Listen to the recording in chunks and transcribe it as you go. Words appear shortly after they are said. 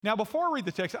Now, before I read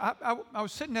the text, I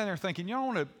was sitting down there thinking,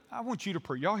 I want you to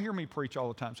preach. Y'all hear me preach all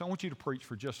the time, so I want you to preach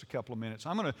for just a couple of minutes.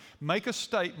 I'm going to make a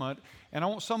statement, and I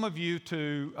want some of you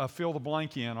to fill the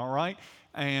blank in, all right?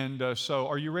 And so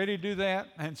are you ready to do that?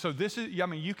 And so this is,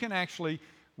 you can actually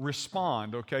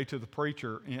respond, okay, to the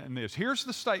preacher in this. Here's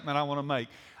the statement I want to make.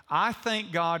 I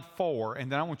thank God for,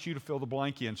 and then I want you to fill the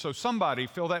blank in. So somebody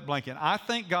fill that blank in. I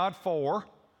thank God for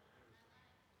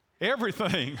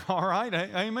everything, all right?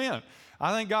 Amen.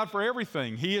 I thank God for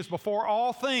everything. He is before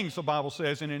all things, the Bible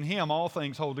says, and in Him all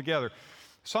things hold together.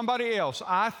 Somebody else,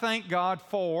 I thank God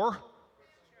for.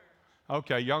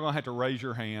 Okay, y'all going to have to raise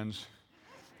your hands.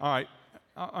 All right,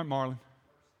 Marlon.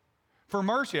 For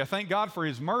mercy, I thank God for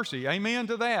His mercy. Amen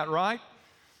to that, right?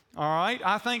 All right,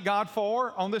 I thank God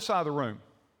for, on this side of the room,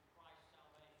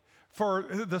 for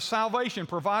the salvation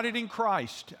provided in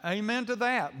Christ. Amen to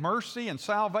that. Mercy and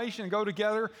salvation go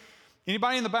together.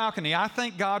 Anybody in the balcony, I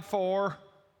thank God for.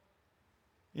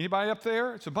 Anybody up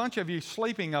there? It's a bunch of you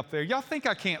sleeping up there. Y'all think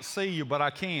I can't see you, but I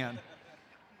can.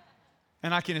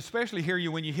 And I can especially hear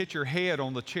you when you hit your head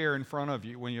on the chair in front of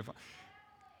you.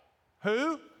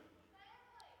 Who?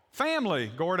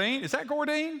 Family, Gordine. Is that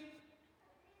Gordine?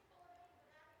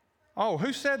 Oh,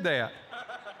 who said that?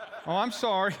 Oh, I'm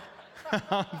sorry.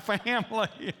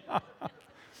 Family.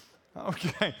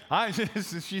 Okay.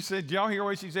 She said, did y'all hear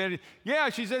what she said? Yeah,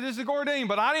 she said, this is Gordine,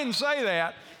 but I didn't say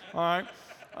that. All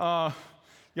right.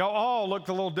 Y'all all looked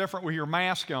a little different with your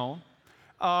mask on.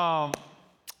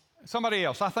 Somebody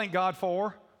else. I thank God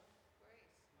for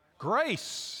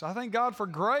grace. I thank God for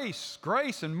grace.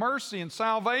 Grace and mercy and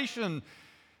salvation.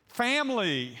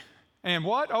 Family. And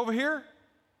what over here?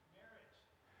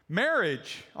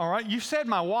 Marriage. All right. You said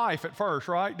my wife at first,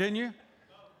 right? Didn't you?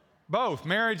 Both,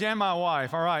 marriage and my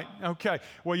wife. All right, okay.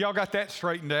 Well, y'all got that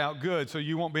straightened out good, so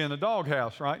you won't be in the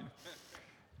doghouse, right?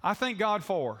 I thank God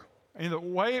for,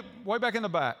 way back in the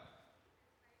back,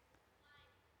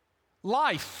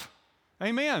 life.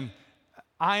 Amen.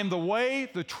 I am the way,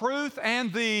 the truth,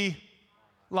 and the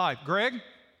life. Greg?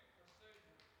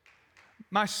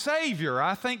 My Savior.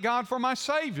 I thank God for my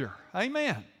Savior.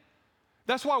 Amen.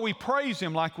 That's why we praise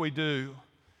Him like we do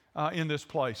in this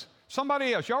place.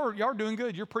 Somebody else, y'all are doing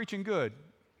good. You're preaching good.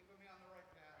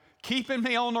 Keeping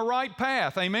me on the right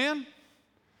path. Amen?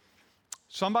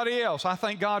 Somebody else, I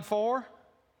thank God for.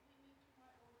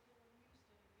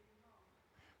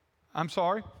 I'm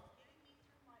sorry?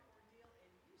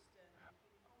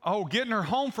 Oh, getting her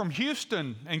home from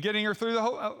Houston and getting her through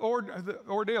the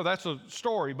ordeal. That's a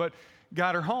story, but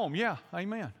got her home. Yeah,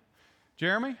 amen.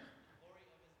 Jeremy?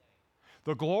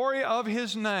 The glory of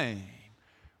His name.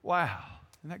 Wow.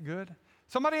 Isn't that good?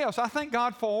 Somebody else, I thank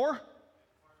God for.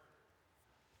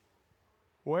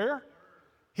 Where?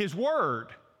 His Word.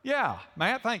 Yeah,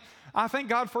 Matt, I thank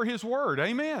God for His Word.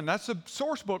 Amen. That's the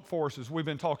source book for us as we've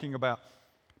been talking about.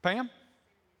 Pam?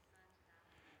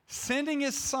 Sending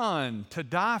His Son to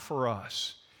die for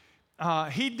us.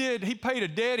 He paid a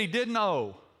debt He didn't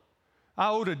owe.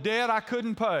 I owed a debt I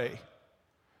couldn't pay.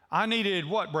 I needed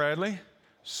what, Bradley?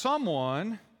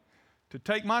 Someone to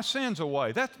take my sins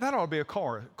away. That ought to be a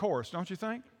chorus, don't you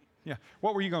think? Yeah.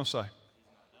 What were you going to say?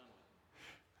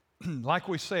 Like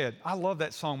we said, I love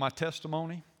that song, My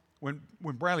Testimony. When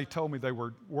Bradley told me they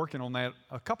were working on that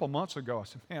a couple months ago, I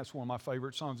said, man, it's one of my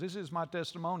favorite songs. This is my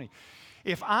testimony.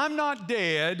 If I'm not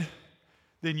dead,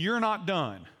 then you're not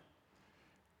done.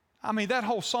 I mean, that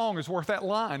whole song is worth that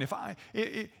line.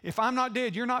 If I'm not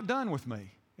dead, you're not done with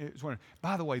me.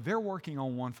 By the way, they're working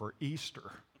on one for Easter.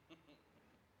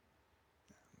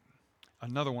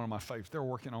 Another one of my favorites, they're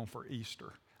working on for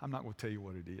Easter. I'm not going to tell you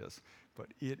what it is, but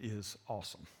it is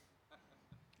awesome.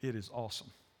 It is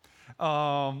awesome.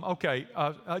 Okay,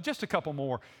 just a couple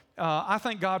more. I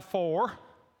thank God for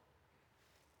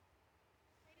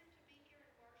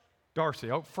Darcy.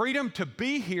 Oh, freedom to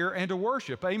be here and to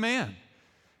worship. Amen.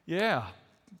 Yeah,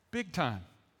 big time.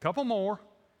 Couple more.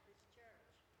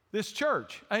 This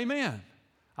church. Amen.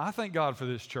 I thank God for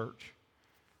this church.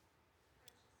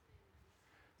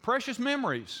 Precious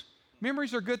memories.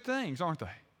 Memories are good things, aren't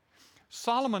they?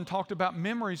 Solomon talked about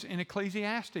memories in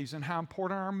Ecclesiastes and how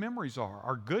important our memories are,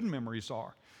 our good memories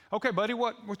are. Okay, buddy,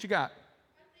 what you got?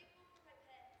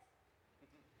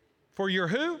 For your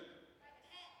who?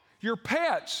 Your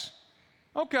pets.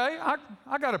 Okay,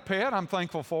 I got a pet I'm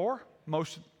thankful for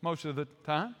most of the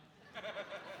time.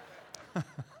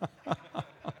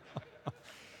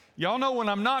 Y'all know when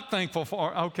I'm not thankful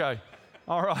for. Okay,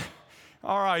 all right.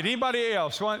 All right, anybody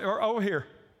else? Or over here.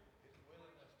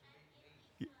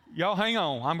 Y'all hang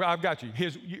on. I've got you.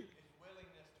 His willingness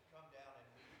to come down and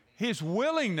meet me. His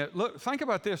willingness, look, think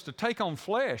about this, to take on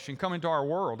flesh and come into our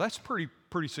world. That's pretty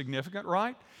pretty significant,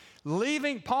 right?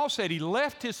 Paul said he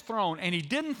left his throne, and he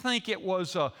didn't think it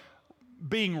was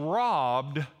being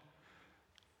robbed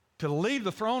to leave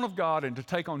the throne of God and to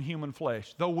take on human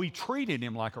flesh, though we treated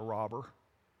him like a robber.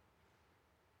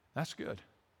 That's good.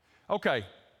 Okay.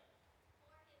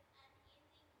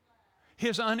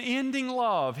 His unending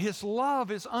love. His love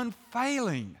is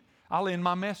unfailing. I'll end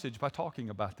my message by talking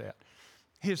about that.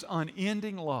 His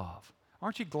unending love.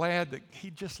 Aren't you glad that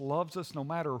he just loves us no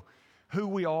matter who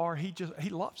we are? He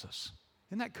loves us.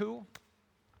 Isn't that cool?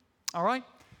 All right?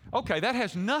 Okay, that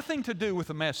has nothing to do with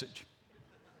the message.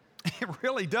 It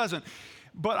really doesn't.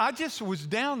 But I just was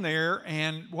down there,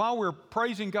 and while we were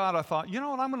praising God, I thought, you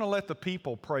know what, I'm going to let the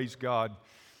people praise God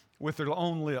with their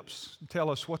own lips,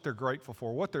 tell us what they're grateful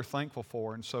for, what they're thankful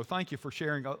for. And so thank you for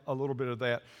sharing a little bit of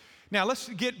that. Now let's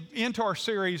get into our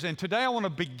series, and today I want to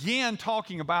begin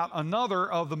talking about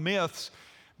another of the myths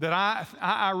that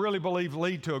I really believe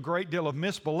lead to a great deal of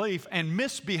misbelief and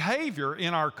misbehavior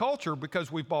in our culture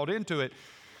because we've bought into it.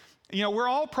 You know, we're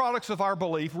all products of our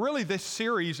belief. Really, this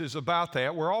series is about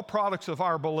that. We're all products of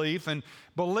our belief, and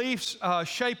beliefs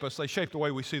shape us. They shape the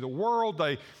way we see the world.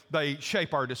 They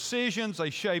shape our decisions. They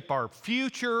shape our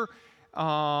future.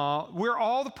 We're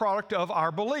all the product of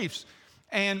our beliefs.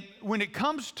 And when it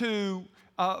comes to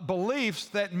beliefs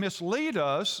that mislead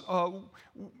us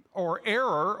or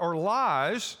error or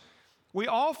lies, we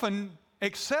often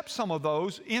accept some of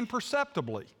those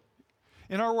imperceptibly.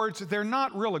 In other words, they're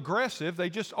not real aggressive. They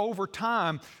just, over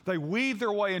time, they weave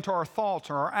their way into our thoughts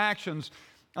or our actions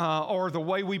or the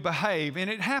way we behave. And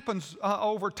it happens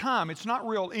over time. It's not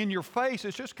real in your face.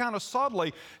 It's just kind of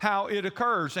subtly how it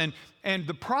occurs. And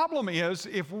the problem is,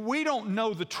 if we don't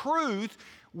know the truth,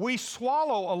 we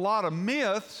swallow a lot of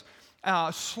myths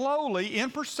slowly,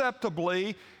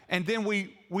 imperceptibly, and then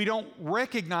we don't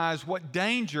recognize what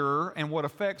danger and what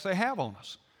effects they have on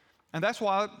us. And that's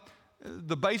why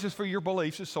the basis for your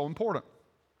beliefs is so important.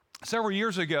 Several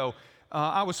years ago,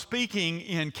 I was speaking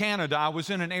in Canada. I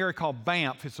was in an area called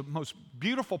Banff. It's the most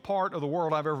beautiful part of the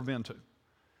world I've ever been to.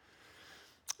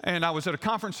 And I was at a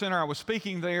conference center. I was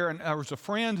speaking there, and there was a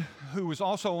friend who was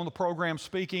also on the program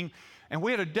speaking. And we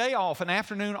had a day off, an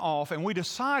afternoon off, and we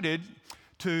decided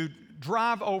to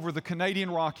drive over the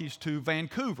Canadian Rockies to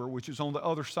Vancouver, which is on the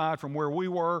other side from where we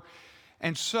were.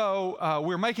 And so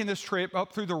we were making this trip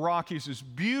up through the Rockies. It's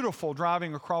beautiful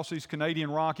driving across these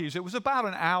Canadian Rockies. It was about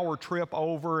an hour trip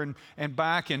over and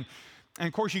back. And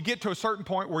of course, you get to a certain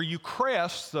point where you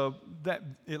crest, at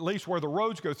least where the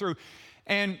roads go through.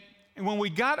 And when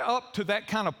we got up to that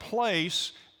kind of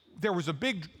place, there was a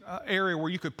big area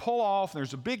where you could pull off.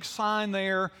 There's a big sign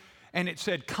there, and it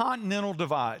said Continental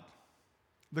Divide,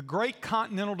 the Great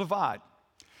Continental Divide.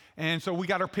 And so we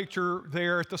got our picture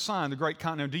there at the sign, the Great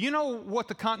Continental. Do you know what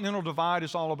the Continental Divide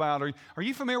is all about? Are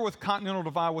you familiar with the Continental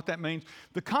Divide, what that means?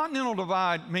 The Continental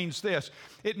Divide means this.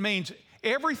 It means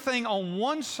everything on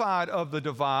one side of the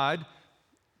divide,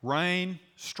 rain,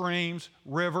 streams,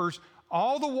 rivers,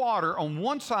 all the water on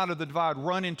one side of the divide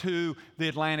run into the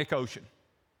Atlantic Ocean.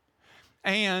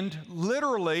 And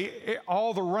literally,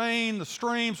 all the rain, the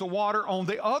streams, the water on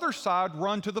the other side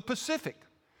run to the Pacific.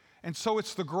 And so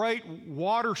it's the great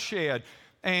watershed.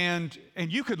 And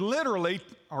you could literally,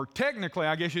 or technically,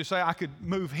 I guess you'd say, I could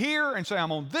move here and say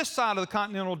I'm on this side of the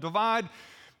Continental Divide,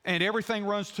 and everything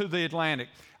runs to the Atlantic.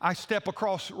 I step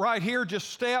across right here, just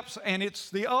steps, and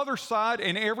it's the other side,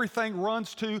 and everything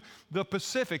runs to the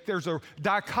Pacific. There's a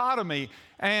dichotomy,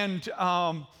 and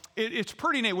it's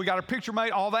pretty neat. We got a picture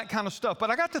made, all that kind of stuff.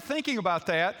 But I got to thinking about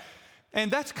that,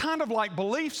 and that's kind of like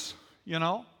beliefs, you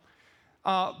know.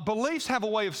 Beliefs have a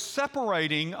way of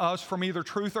separating us from either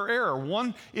truth or error.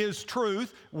 One is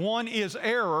truth, one is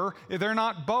error. If they're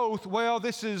not both, well,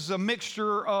 this is a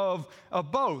mixture of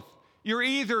both. You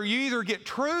either get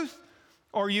truth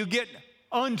or you get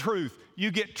untruth.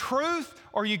 You get truth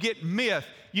or you get myth.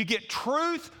 You get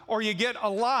truth or you get a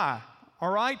lie.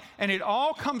 All right? And it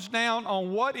all comes down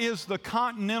on what is the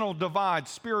Continental Divide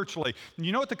spiritually. And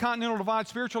you know what the Continental Divide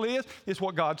spiritually is? It's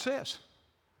what God says.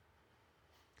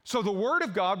 So the Word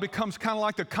of God becomes kind of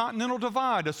like the Continental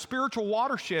Divide, a spiritual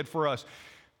watershed for us.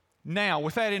 Now,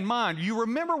 with that in mind, you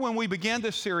remember when we began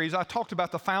this series, I talked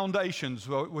about the foundations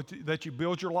that you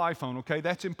build your life on, okay?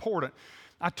 That's important.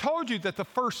 I told you that the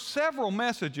first several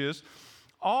messages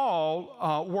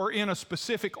all were in a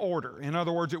specific order. In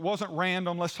other words, it wasn't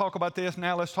random, let's talk about this,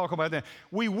 now let's talk about that.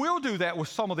 We will do that with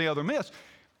some of the other myths.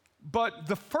 But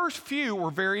the first few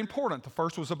were very important. The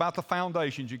first was about the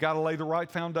foundations. You got to lay the right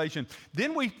foundation.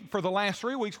 Then for the last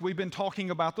 3 weeks, we've been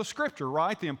talking about the Scripture,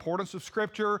 right? The importance of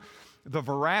Scripture, the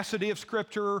veracity of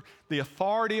Scripture, the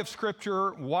authority of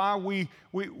Scripture, why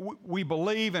we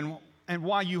believe and and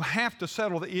why you have to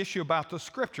settle the issue about the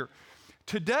Scripture.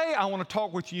 Today, I want to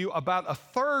talk with you about a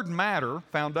third matter: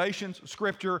 foundations,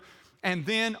 Scripture, and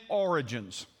then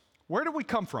origins. Where do we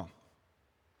come from?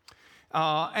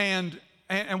 And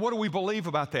what do we believe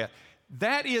about that?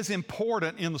 That is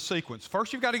important in the sequence.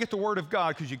 First, you've got to get the Word of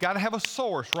God, because you've got to have a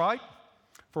source, right,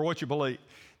 for what you believe.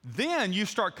 Then you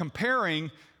start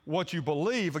comparing what you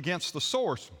believe against the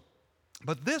source.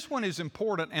 But this one is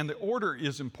important, and the order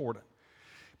is important,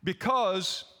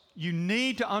 because you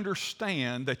need to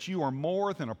understand that you are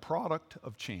more than a product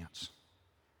of chance.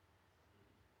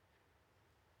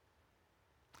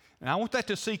 And I want that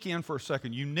to sink in for a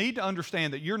second. You need to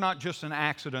understand that you're not just an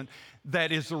accident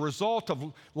that is the result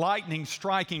of lightning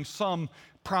striking some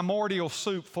primordial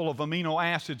soup full of amino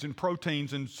acids and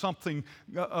proteins and something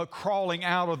crawling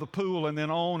out of the pool, and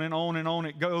then on and on and on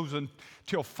it goes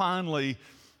until finally,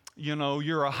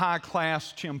 you're a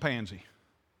high-class chimpanzee.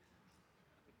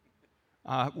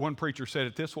 One preacher said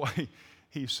it this way.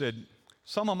 He said,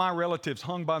 "Some of my relatives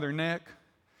hung by their neck,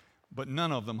 but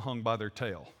none of them hung by their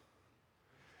tail."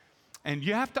 And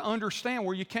you have to understand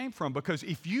where you came from, because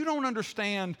if you don't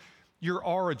understand your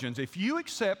origins, if you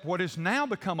accept what has now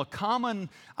become a common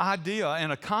idea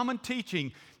and a common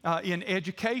teaching in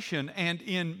education and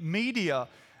in media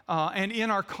and in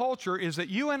our culture, is that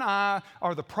you and I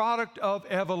are the product of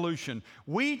evolution.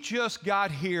 We just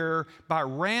got here by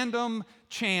random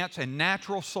chance and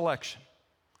natural selection.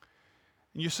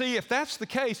 And you see, if that's the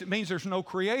case, it means there's no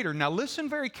creator. Now listen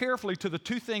very carefully to the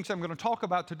two things I'm going to talk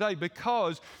about today,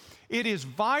 because it is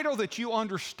vital that you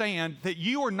understand that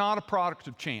you are not a product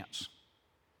of chance.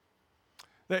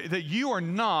 That you are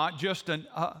not just an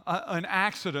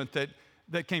accident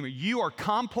that came. You are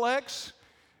complex.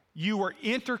 You are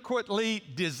intricately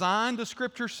designed, the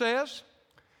Scripture says,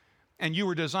 and you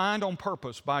were designed on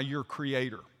purpose by your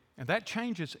Creator. And that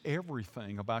changes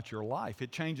everything about your life.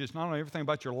 It changes not only everything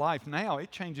about your life now, it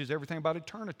changes everything about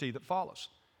eternity that follows.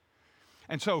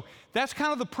 And so that's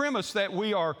kind of the premise that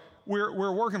we're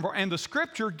working for. And the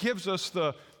Scripture gives us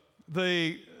the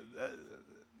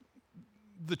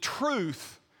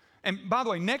truth. And by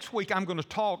the way, next week I'm going to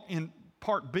talk in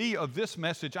part B of this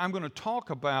message. I'm going to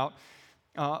talk about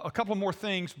a couple of more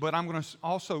things, but I'm going to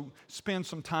also spend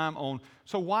some time on,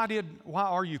 so why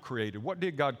are you created? What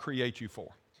did God create you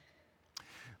for?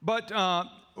 But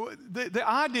the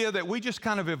idea that we just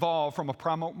kind of evolved from a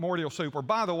primordial soup, or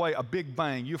by the way, a Big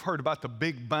Bang. You've heard about the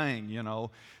Big Bang,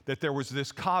 that there was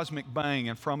this cosmic bang,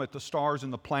 and from it the stars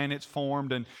and the planets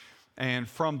formed, and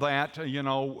from that,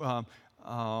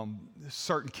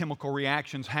 certain chemical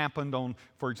reactions happened on,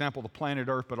 for example, the planet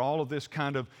Earth, but all of this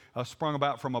kind of sprung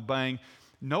about from a bang.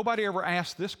 Nobody ever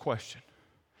asked this question: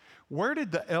 where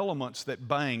did the elements that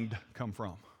banged come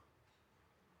from?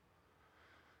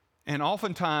 And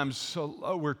oftentimes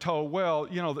we're told, well,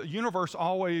 the universe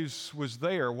always was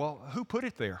there. Well, who put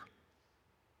it there?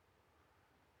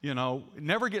 It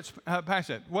never gets past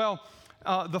that. Well,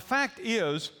 the fact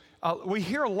is, we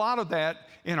hear a lot of that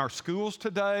in our schools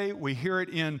today. We hear it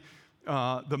in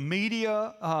the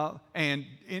media, and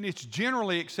it's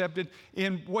generally accepted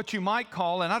in what you might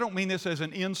call, and I don't mean this as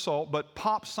an insult, but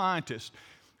pop scientists.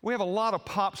 We have a lot of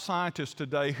pop scientists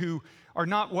today who are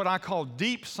not what I call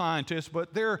deep scientists,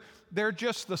 but they're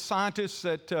just the scientists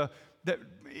that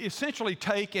essentially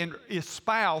take and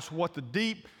espouse what the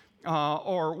deep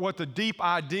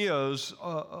ideas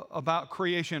about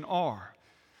creation are.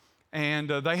 And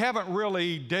they haven't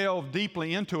really delved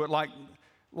deeply into it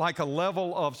like a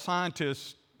level of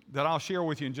scientists that I'll share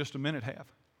with you in just a minute have.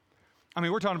 I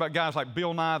mean, we're talking about guys like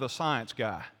Bill Nye the Science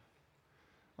Guy,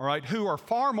 all right, who are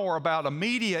far more about a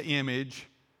media image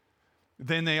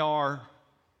than they are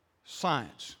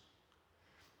science.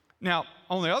 Now,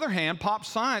 on the other hand, pop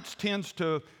science tends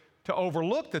to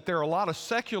overlook that there are a lot of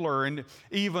secular and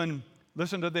even,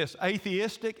 listen to this,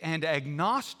 atheistic and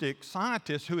agnostic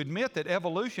scientists who admit that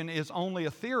evolution is only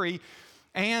a theory,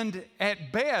 and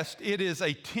at best, it is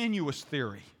a tenuous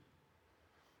theory.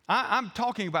 I'm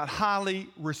talking about highly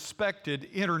respected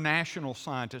international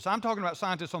scientists. I'm talking about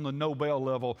scientists on the Nobel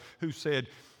level who said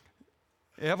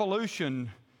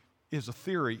evolution is a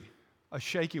theory, a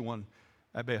shaky one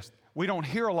at best. We don't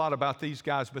hear a lot about these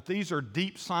guys, but these are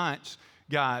deep science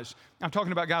guys. I'm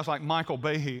talking about guys like Michael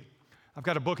Behe. I've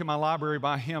got a book in my library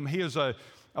by him. He is a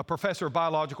professor of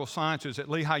biological sciences at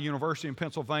Lehigh University in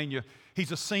Pennsylvania.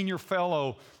 He's a senior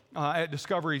fellow at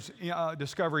Discovery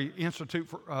Institute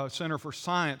Center for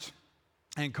Science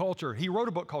and Culture. He wrote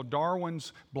a book called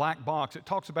Darwin's Black Box. It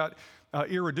talks about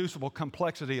irreducible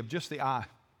complexity of just the eye.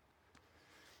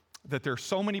 that there's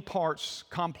so many parts,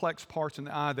 complex parts in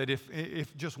the eye, that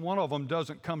if just one of them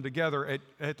doesn't come together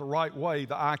at the right way,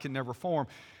 the eye can never form.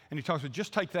 And he talks about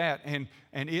just take that and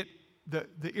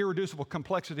the irreducible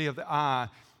complexity of the eye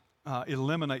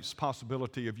eliminates the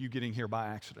possibility of you getting here by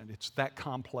accident. It's that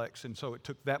complex, and so it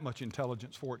took that much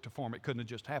intelligence for it to form. It couldn't have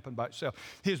just happened by itself.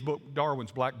 His book,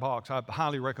 Darwin's Black Box, I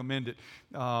highly recommend it.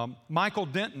 Michael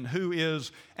Denton, who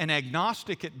is an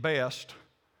agnostic at best,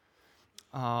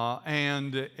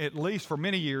 and at least for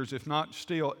many years, if not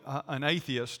still an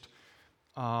atheist,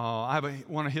 I have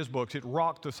one of his books. It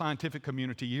rocked the scientific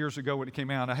community years ago when it came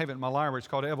out. I have it in my library. It's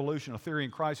called Evolution, A Theory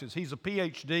in Crisis. He's a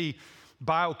PhD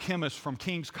biochemist from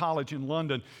King's College in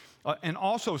London, and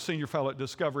also a senior fellow at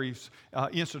Discovery's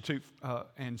Institute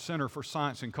and Center for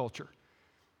Science and Culture.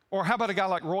 Or how about a guy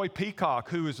like Roy Peacock,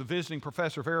 who is a visiting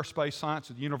professor of aerospace science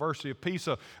at the University of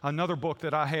Pisa? Another book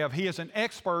that I have. He is an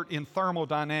expert in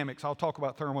thermodynamics. I'll talk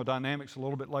about thermodynamics a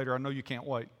little bit later. I know you can't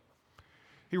wait.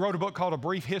 He wrote a book called A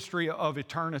Brief History of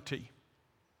Eternity.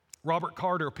 Robert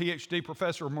Carter, a PhD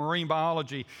professor of marine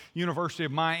biology, University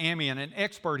of Miami, and an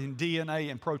expert in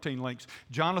DNA and protein links.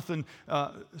 Jonathan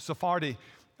Sarfati,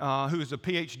 who is a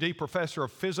PhD professor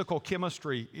of physical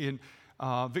chemistry in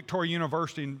Victoria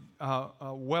University in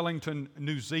Wellington,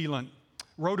 New Zealand,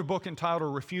 wrote a book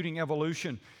entitled Refuting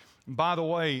Evolution. And by the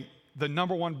way, the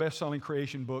 #1 best-selling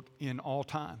creation book in all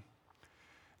time.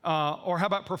 Or how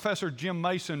about Professor Jim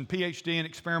Mason, PhD in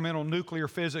experimental nuclear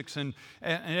physics and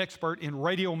an expert in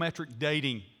radiometric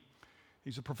dating.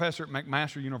 He's a professor at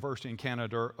McMaster University in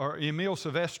Canada. Or Emil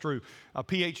Silvestru, a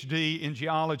PhD in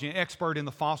geology, an expert in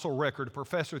the fossil record, a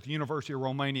professor at the University of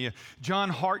Romania. John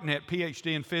Hartnett,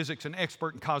 PhD in physics, an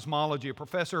expert in cosmology, a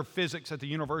professor of physics at the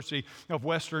University of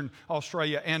Western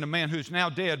Australia, and a man who's now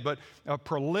dead, but a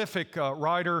prolific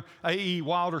writer, A.E.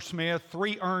 Wilder Smith,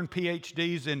 3 earned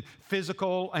PhDs in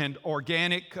physical and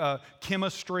organic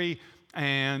chemistry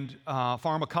and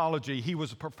pharmacology. He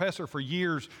was a professor for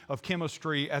years of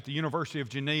chemistry at the University of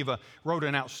Geneva, wrote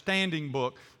an outstanding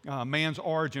book, Man's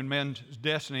Origin, Man's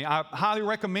Destiny. I highly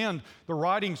recommend the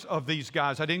writings of these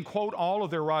guys. I didn't quote all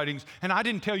of their writings, and I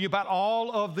didn't tell you about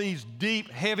all of these deep,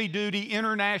 heavy-duty,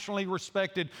 internationally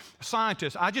respected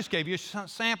scientists. I just gave you a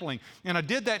sampling, and I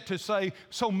did that to say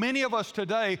so many of us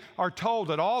today are told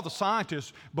that all the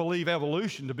scientists believe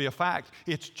evolution to be a fact.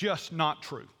 It's just not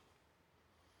true.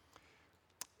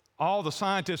 All the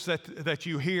scientists that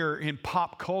you hear in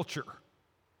pop culture,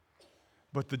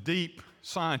 but the deep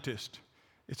scientist,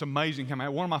 it's amazing.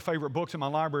 One of my favorite books in my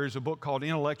library is a book called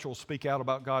Intellectuals Speak Out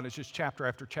About God. It's just chapter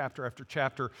after chapter after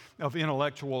chapter of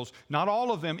intellectuals, not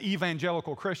all of them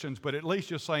evangelical Christians, but at least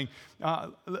just saying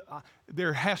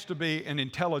there has to be an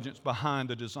intelligence behind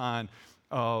the design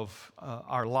of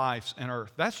our lives and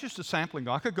earth. That's just a sampling.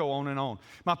 I could go on and on.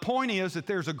 My point is that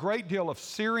there's a great deal of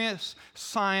serious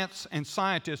science and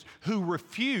scientists who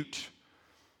refute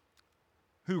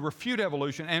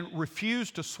evolution and refuse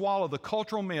to swallow the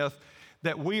cultural myth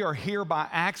that we are here by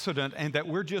accident and that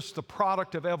we're just the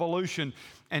product of evolution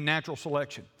and natural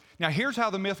selection. Now, here's how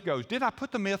the myth goes. Did I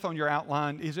put the myth on your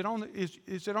outline? Is it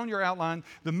on your outline?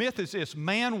 The myth is this: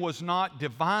 man was not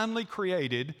divinely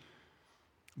created,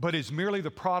 but is merely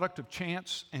the product of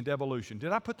chance and evolution.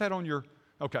 Did I put that on your?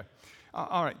 Okay.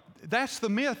 All right. That's the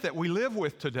myth that we live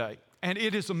with today. And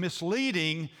it is a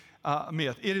misleading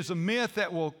myth. It is a myth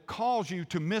that will cause you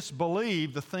to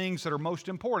misbelieve the things that are most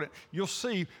important. You'll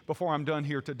see before I'm done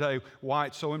here today why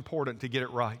it's so important to get it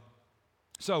right.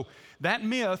 So that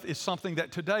myth is something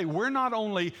that today we're not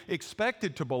only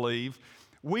expected to believe,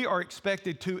 we are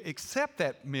expected to accept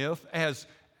that myth as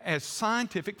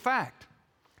scientific fact.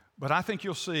 But I think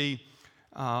you'll see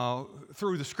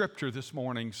through the Scripture this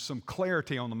morning some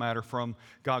clarity on the matter from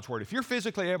God's Word. If you're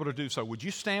physically able to do so, would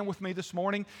you stand with me this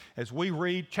morning as we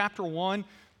read chapter 1,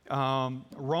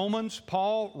 Romans,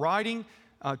 Paul writing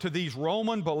to these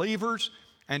Roman believers.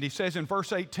 And he says in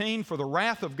verse 18, "For the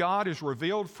wrath of God is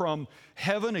revealed from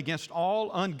heaven against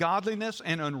all ungodliness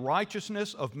and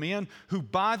unrighteousness of men who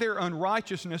by their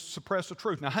unrighteousness suppress the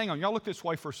truth." Now hang on, y'all look this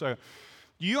way for a second.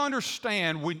 Do you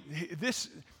understand when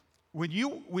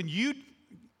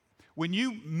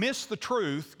you miss the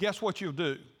truth, guess what you'll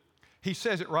do? He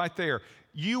says it right there.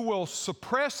 You will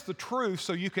suppress the truth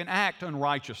so you can act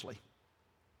unrighteously.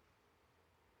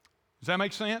 Does that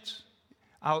make sense?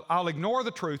 I'll ignore the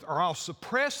truth, or I'll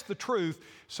suppress the truth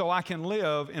so I can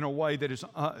live in a way that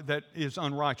is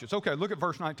unrighteous. Okay, look at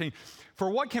verse 19. "For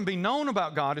what can be known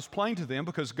about God is plain to them,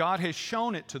 because God has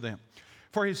shown it to them.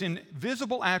 For his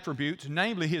invisible attributes,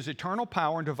 namely his eternal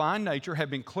power and divine nature,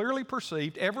 have been clearly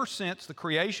perceived ever since the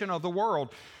creation of the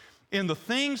world in the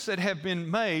things that have been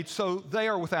made, so they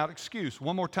are without excuse."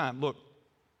 One more time, look.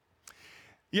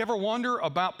 You ever wonder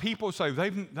about people who say they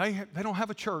don't have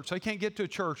a church, they can't get to a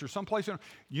church or someplace?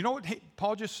 You know what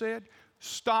Paul just said?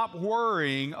 Stop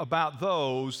worrying about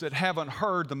those that haven't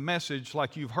heard the message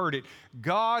like you've heard it.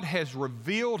 God has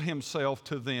revealed himself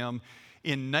to them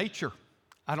in nature.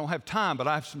 I don't have time, but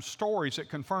I have some stories that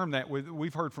confirm that.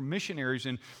 We've heard from missionaries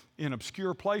in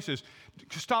obscure places.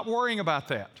 Stop worrying about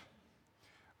that.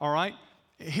 All right?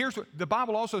 Here's what the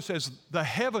Bible also says: the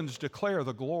heavens declare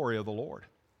the glory of the Lord.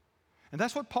 And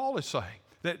that's what Paul is saying,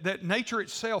 that nature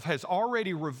itself has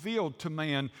already revealed to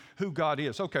man who God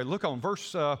is. Okay, look on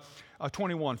verse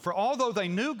 21. For although they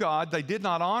knew God, they did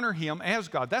not honor him as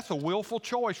God. That's a willful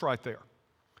choice right there.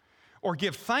 Or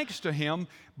give thanks to him,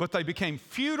 but they became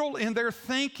futile in their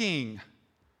thinking,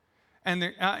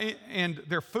 and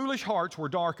their foolish hearts were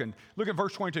darkened. Look at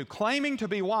verse 22. Claiming to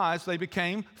be wise, they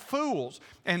became fools.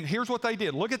 And here's what they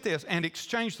did. Look at this. And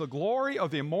exchanged the glory of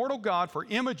the immortal God for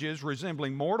images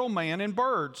resembling mortal man and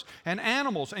birds and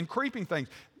animals and creeping things.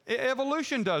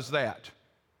 Evolution does that.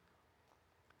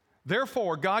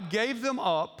 Therefore, God gave them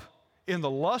up in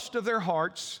the lust of their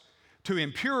hearts to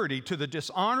impurity, to the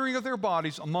dishonoring of their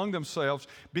bodies among themselves,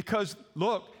 because,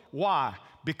 look, why?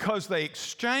 Because they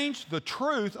exchanged the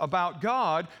truth about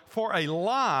God for a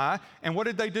lie. And what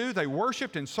did they do? They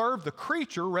worshiped and served the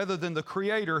creature rather than the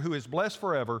Creator, who is blessed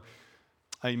forever.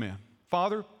 Amen.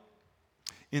 Father,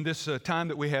 in this time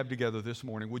that we have together this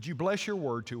morning, would you bless your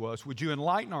word to us? Would you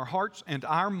enlighten our hearts and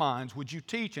our minds? Would you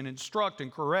teach and instruct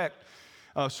and correct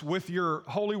us with your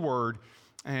holy word?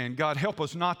 And God, help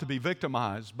us not to be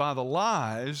victimized by the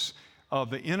lies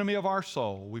of the enemy of our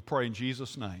soul. We pray in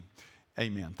Jesus' name.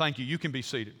 Amen. Thank you. You can be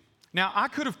seated. Now, I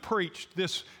could have preached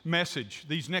this message,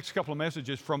 these next couple of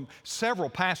messages, from several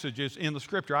passages in the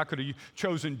Scripture. I could have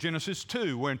chosen Genesis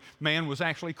 2, when man was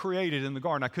actually created in the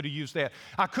garden. I could have used that.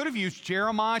 I could have used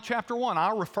Jeremiah chapter 1.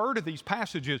 I'll refer to these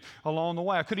passages along the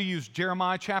way. I could have used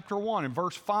Jeremiah chapter 1 in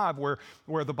verse 5,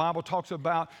 where the Bible talks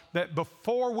about that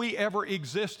before we ever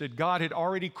existed, God had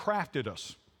already crafted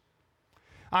us.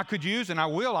 I could use, and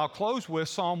I'll close with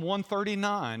Psalm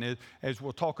 139, as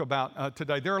we'll talk about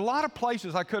today. There are a lot of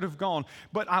places I could have gone,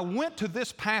 but I went to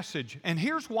this passage, and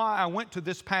here's why I went to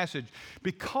this passage: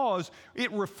 because it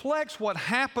reflects what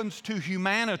happens to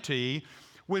humanity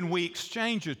when we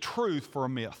exchange a truth for a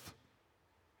myth.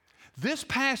 This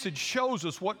passage shows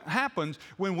us what happens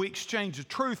when we exchange the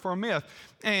truth for a myth.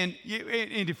 And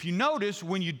if you notice,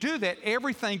 when you do that,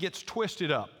 everything gets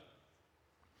twisted up.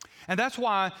 And that's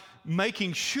why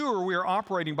making sure we are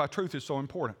operating by truth is so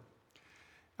important.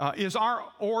 Is our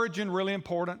origin really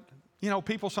important? You know,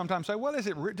 people sometimes say, well, does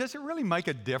it really make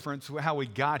a difference how we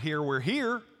got here? We're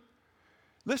here.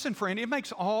 Listen, friend, it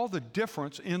makes all the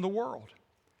difference in the world.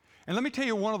 And let me tell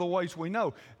you one of the ways we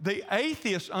know. The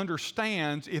atheist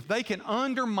understands if they can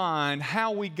undermine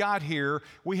how we got here,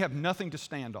 we have nothing to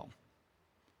stand on.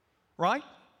 Right?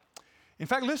 In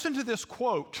fact, listen to this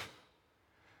quote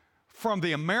from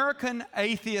the American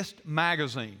Atheist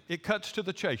magazine. It cuts to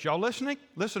the chase. Y'all listening?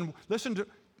 Listen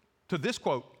to this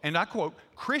quote, and I quote: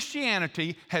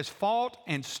 "Christianity has fought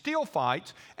and still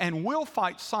fights and will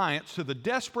fight science to the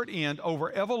desperate end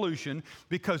over evolution,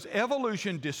 because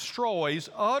evolution destroys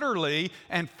utterly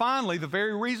and finally the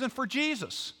very reason for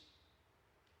Jesus."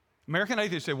 American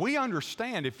atheists said, we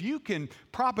understand if you can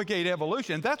propagate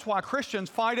evolution, and that's why Christians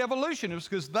fight evolution, is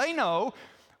because they know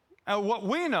what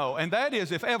we know, and that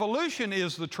is, if evolution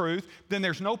is the truth, then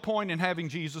there's no point in having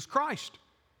Jesus Christ.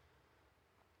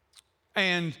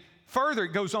 And further,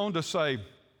 it goes on to say,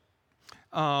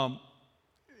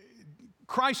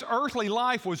 Christ's earthly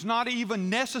life was not even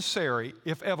necessary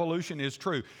if evolution is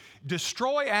true.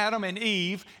 Destroy Adam and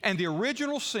Eve and the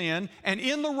original sin, and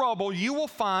in the rubble you will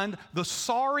find the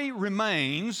sorry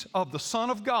remains of the Son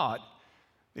of God.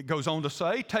 It goes on to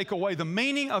say, take away the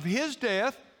meaning of his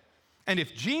death, and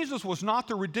if Jesus was not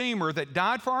the Redeemer that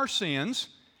died for our sins,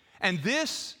 and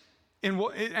this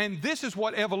is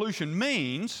what evolution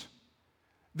means,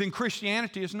 then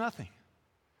Christianity is nothing.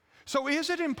 So is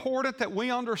it important that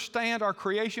we understand our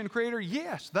creation creator?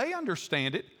 Yes, they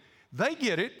understand it. They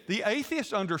get it. The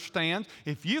atheist understands.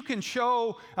 If you can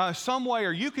show some way,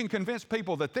 or you can convince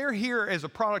people that they're here as a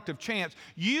product of chance,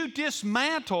 you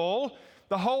dismantle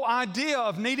the whole idea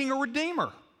of needing a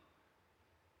Redeemer.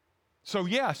 So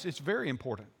yes, it's very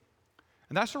important.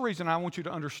 And that's the reason I want you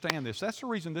to understand this. That's the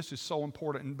reason this is so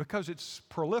important, and because it's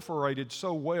proliferated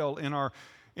so well in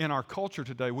our culture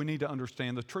today, we need to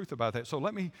understand the truth about that. So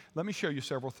let me show you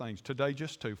several things today,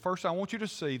 just two. First, I want you to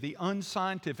see the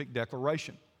unscientific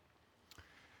declaration.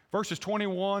 Verses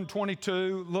 21,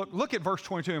 22, look at verse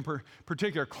 22 in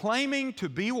particular. Claiming to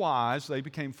be wise, they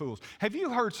became fools. Have you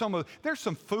heard there's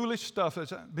some foolish stuff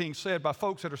that's being said by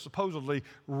folks that are supposedly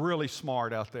really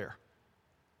smart out there.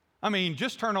 I mean,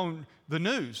 just turn on the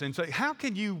news and say, how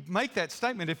can you make that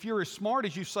statement if you're as smart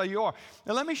as you say you are?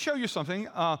 Now, let me show you something.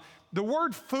 The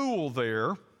word fool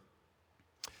there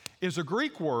is a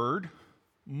Greek word,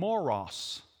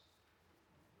 moros.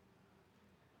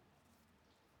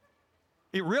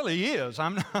 It really is.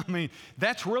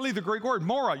 That's really the Greek word,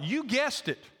 mora. You guessed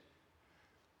it.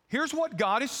 Here's what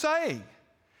God is saying.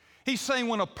 He's saying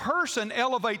when a person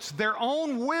elevates their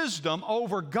own wisdom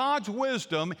over God's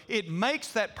wisdom, it makes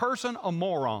that person a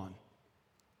moron.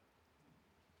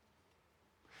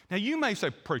 Now, you may say,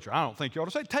 preacher, I don't think you ought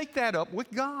to say, take that up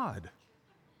with God.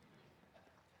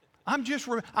 I'm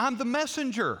the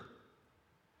messenger.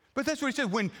 But that's what he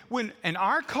said. When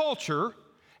our culture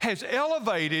has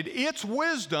elevated its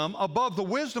wisdom above the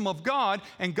wisdom of God,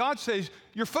 and God says,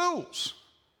 you're fools.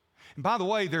 And by the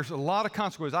way, there's a lot of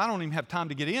consequences I don't even have time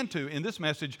to get into in this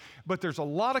message, but there's a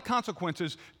lot of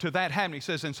consequences to that happening. He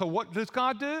says, and so what does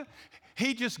God do?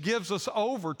 He just gives us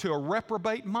over to a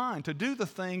reprobate mind to do the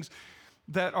things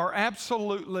that are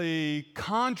absolutely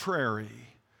contrary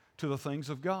to the things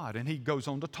of God. And he goes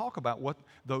on to talk about what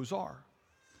those are.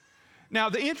 Now,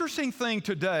 the interesting thing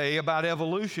today about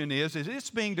evolution is it's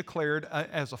being declared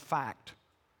as a fact.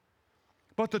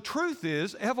 But the truth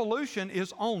is, evolution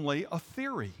is only a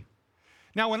theory.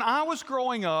 Now, when I was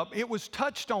growing up, it was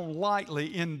touched on lightly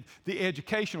in the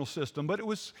educational system, but it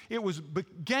was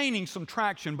gaining some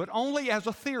traction, but only as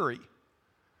a theory.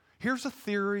 Here's a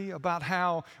theory about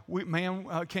how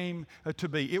man came to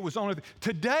be. It was only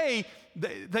today.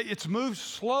 It's moved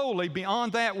slowly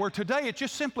beyond that. Where today it's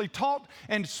just simply taught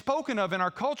and spoken of in our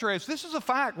culture as this is a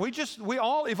fact. We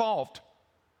all evolved.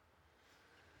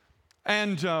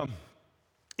 And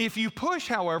if you push,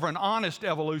 however, an honest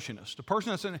evolutionist, a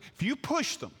person that's if you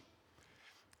push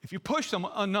them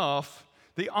enough,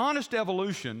 the honest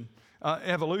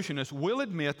evolutionist will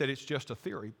admit that it's just a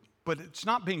theory. But it's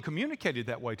not being communicated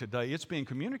that way today. It's being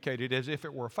communicated as if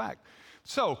it were a fact.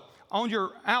 So, on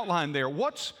your outline there,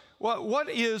 what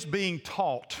is being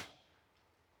taught?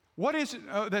 What is it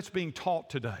that's being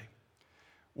taught today?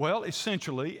 Well,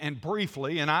 essentially and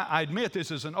briefly, and I admit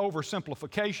this is an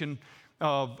oversimplification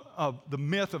of the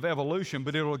myth of evolution,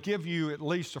 but it'll give you at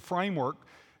least a framework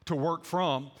to work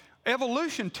from.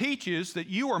 Evolution teaches that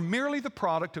you are merely the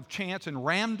product of chance and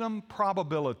random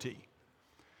probability.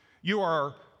 You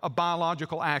are a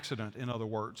biological accident, in other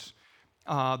words,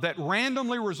 that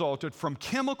randomly resulted from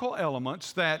chemical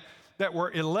elements that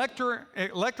were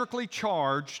electrically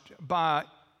charged by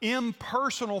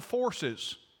impersonal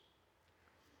forces.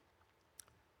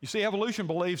 You see, evolution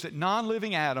believes that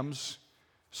non-living atoms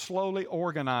slowly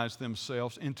organize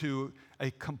themselves into a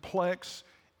complex,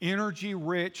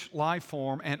 energy-rich life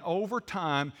form, and over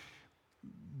time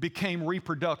became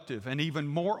reproductive and even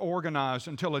more organized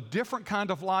until a different kind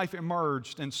of life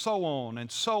emerged, and so on, and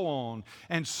so on,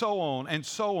 and so on, and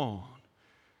so on,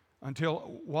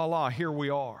 until, voila, here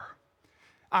we are.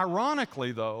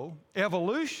 Ironically, though, the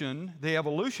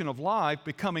evolution of life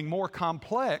becoming more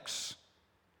complex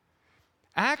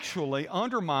actually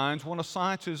undermines one of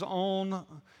science's own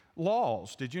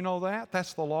laws. Did you know that?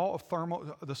 That's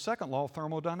the second law of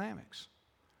thermodynamics.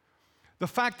 The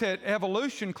fact that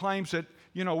evolution claims that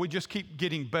we just keep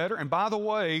getting better. And by the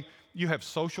way, you have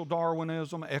social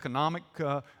Darwinism, economic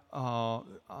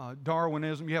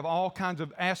Darwinism. You have all kinds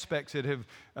of aspects that have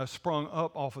sprung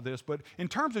up off of this. But in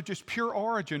terms of just pure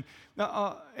origin,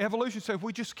 evolution says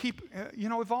we just keep,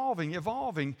 evolving,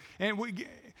 and we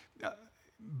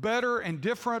better and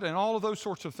different and all of those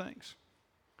sorts of things.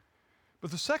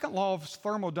 But the second law of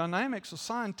thermodynamics, a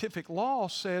scientific law,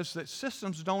 says that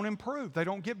systems don't improve. They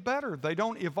don't get better. They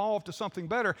don't evolve to something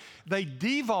better. They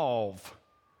devolve.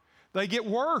 They get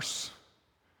worse.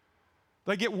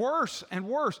 They get worse and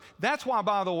worse. That's why,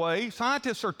 by the way,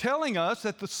 scientists are telling us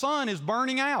that the sun is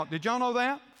burning out. Did y'all know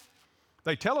that?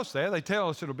 They tell us that. They tell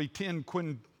us it'll be 10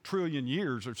 quintillion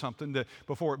years or something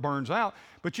before it burns out.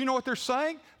 But you know what they're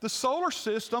saying? The solar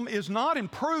system is not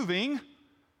improving.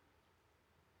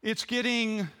 It's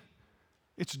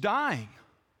dying.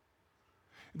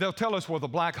 They'll tell us, well, the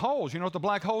black holes, you know what the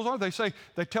black holes are? They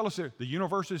tell us the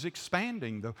universe is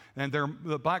expanding, and they're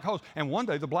the black holes. And one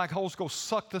day the black holes go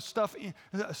suck the stuff in,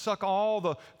 suck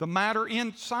all the matter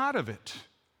inside of it.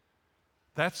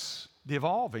 That's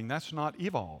devolving. That's not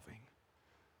evolving.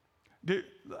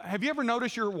 Have you ever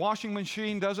noticed your washing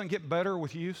machine doesn't get better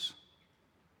with use?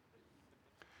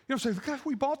 Say, gosh,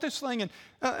 we bought this thing, and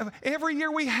every year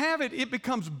we have it, it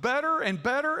becomes better and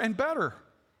better and better.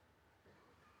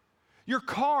 Your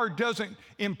car doesn't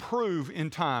improve in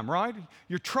time, right?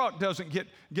 Your truck doesn't get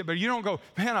better. You don't go,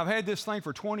 man, I've had this thing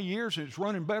for 20 years and it's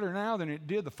running better now than it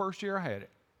did the first year I had it.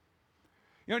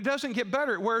 You know, it doesn't get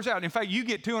better. It wears out. In fact, you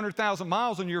get 200,000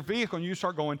 miles on your vehicle and you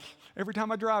start going, every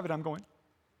time I drive it, I'm going,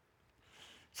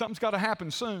 something's got to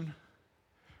happen soon.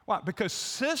 Why? Because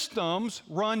systems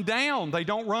run down. They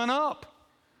don't run up.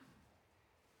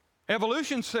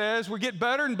 Evolution says we get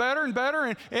better and better and better,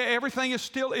 and everything is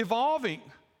still evolving.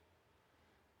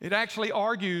 It actually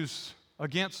argues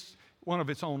against one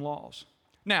of its own laws.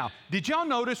 Now, did y'all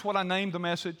notice what I named the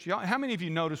message? How many of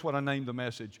you noticed what I named the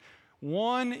message?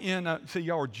 See,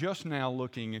 y'all are just now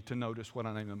looking to notice what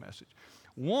I named the message.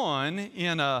 1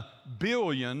 in a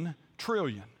billion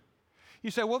trillion.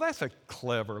 You say, well, that's a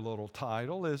clever little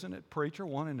title, isn't it, preacher?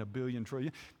 1 in a billion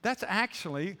trillion. That's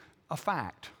actually a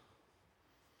fact.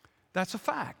 That's a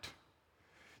fact.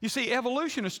 You see,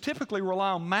 evolutionists typically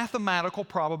rely on mathematical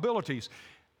probabilities.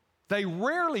 They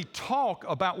rarely talk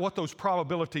about what those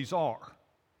probabilities are.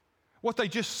 What they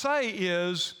just say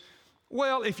is,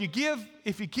 well, if you give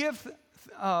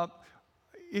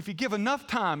enough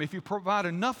time, if you provide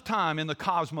enough time in the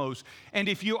cosmos, and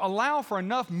if you allow for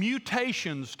enough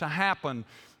mutations to happen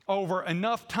over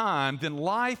enough time, then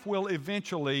life will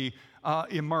eventually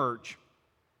emerge.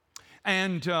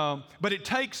 But it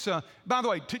takes, by the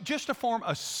way, just to form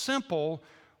a simple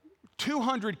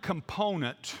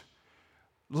 200-component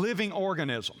living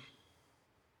organism,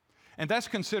 and that's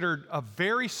considered a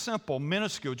very simple,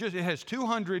 minuscule, it has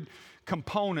 200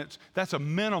 components. That's a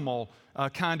minimal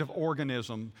kind of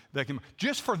organism that can,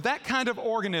 just for that kind of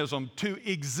organism to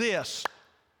exist,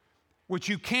 which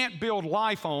you can't build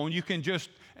life on, you can just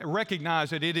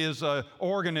recognize that it is an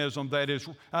organism that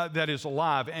is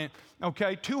alive. And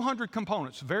okay, 200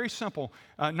 components, very simple,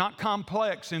 not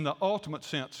complex in the ultimate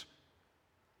sense.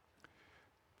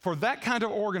 For that kind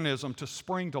of organism to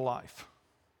spring to life,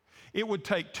 it would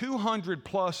take 200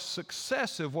 plus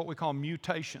successive, what we call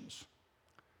mutations.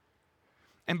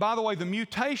 And by the way, the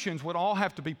mutations would all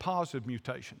have to be positive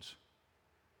mutations.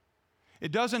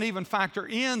 It doesn't even factor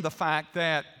in the fact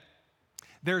that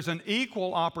there's an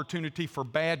equal opportunity for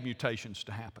bad mutations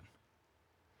to happen,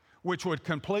 which would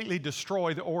completely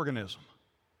destroy the organism.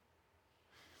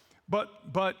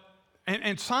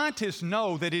 And scientists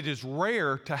know that it is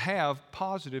rare to have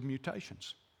positive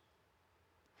mutations.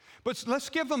 But let's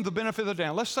give them the benefit of the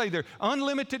doubt. Let's say they're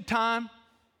unlimited time,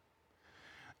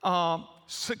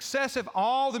 successive,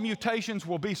 all the mutations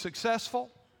will be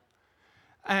successful,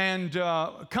 and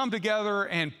come together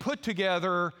and put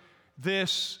together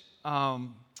this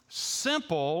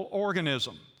simple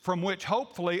organism from which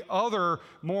hopefully other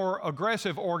more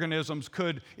aggressive organisms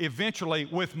could eventually,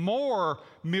 with more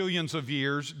millions of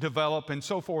years, develop and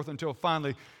so forth until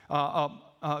finally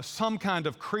some kind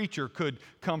of creature could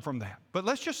come from that. But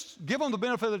let's just give them the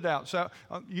benefit of the doubt. So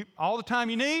all the time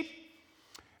you need,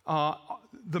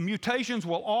 the mutations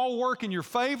will all work in your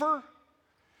favor,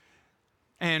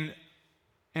 and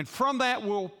from that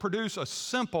will produce a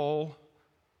simple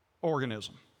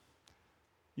organism.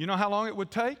 You know how long it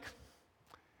would take?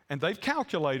 And they've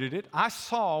calculated it. I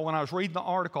saw, when I was reading the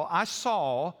article, I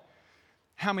saw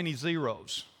how many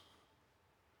zeros.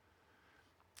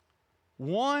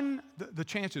 The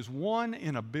chance is 1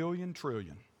 in a billion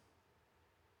trillion.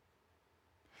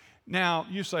 Now,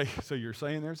 you say, so you're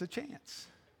saying there's a chance?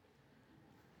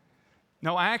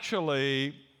 No,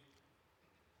 actually,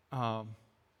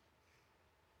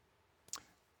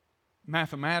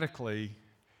 mathematically,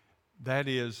 that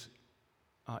is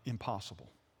impossible.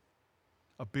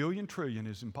 A billion trillion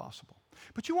is impossible.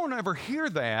 But you won't ever hear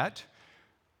that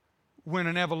when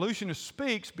an evolutionist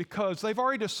speaks, because they've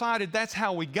already decided that's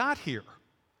how we got here.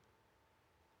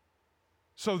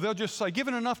 So they'll just say,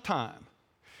 given enough time.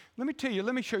 Let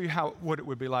me show you what it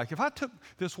would be like. If I took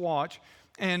this watch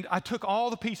and I took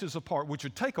all the pieces apart, which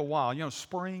would take a while,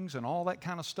 springs and all that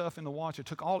kind of stuff in the watch. I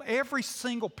took every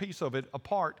single piece of it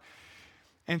apart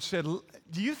and said,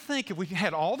 do you think if we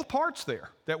had all the parts there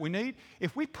that we need,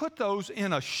 if we put those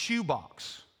in a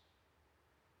shoebox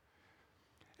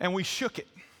and we shook it,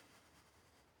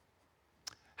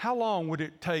 how long would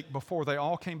it take before they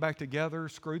all came back together,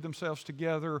 screwed themselves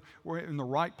together, were in the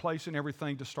right place and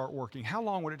everything to start working? How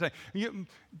long would it take?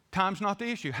 Time's not the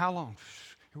issue. How long?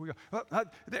 Here we go.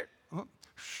 There.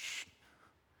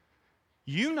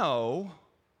 You know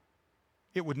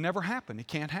it would never happen. It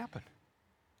can't happen.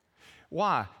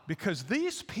 Why? Because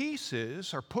these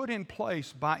pieces are put in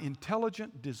place by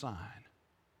intelligent design.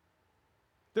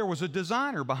 There was a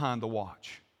designer behind the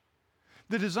watch.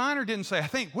 The designer didn't say,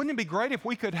 wouldn't it be great if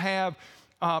we could have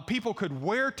People could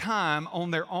wear time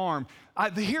on their arm.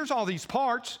 Here's all these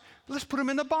parts. Let's put them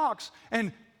in the box,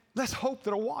 and let's hope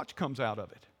that a watch comes out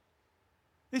of it.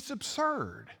 It's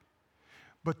absurd.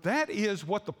 But that is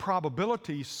what the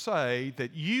probabilities say,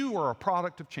 that you are a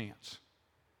product of chance.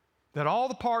 That all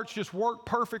the parts just worked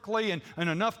perfectly, and in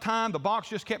enough time, the box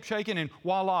just kept shaking, and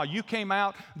voila, you came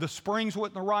out, the springs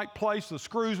went in the right place, the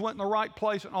screws went in the right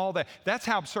place, and all that. That's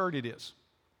how absurd it is.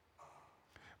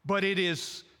 But it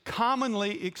is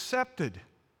commonly accepted.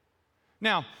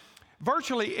 Now,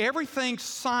 virtually everything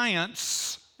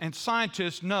science and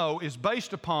scientists know is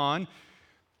based upon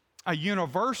a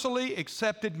universally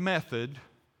accepted method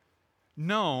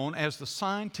known as the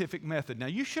scientific method. Now,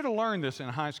 you should have learned this in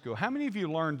high school. How many of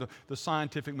you learned the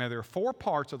scientific method? There are 4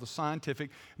 parts of the scientific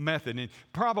method, and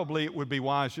probably it would be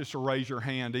wise just to raise your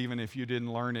hand even if you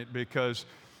didn't learn it, because,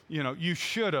 you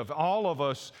should have. All of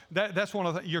us, that's one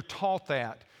of the, you're taught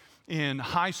that in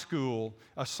high school,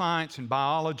 science and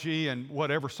biology and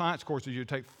whatever science courses you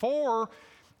take. There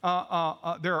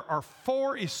are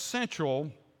 4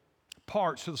 essential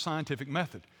parts to the scientific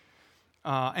method.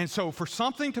 And so for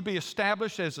something to be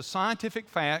established as a scientific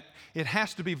fact, it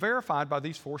has to be verified by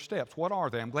these 4 steps. What are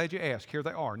they? I'm glad you asked. Here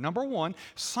they are. Number 1,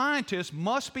 scientists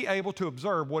must be able to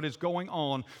observe what is going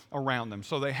on around them.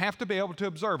 So they have to be able to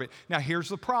observe it. Now, here's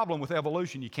the problem with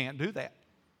evolution. You can't do that.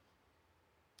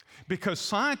 Because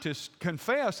scientists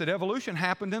confess that evolution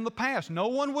happened in the past. No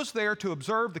one was there to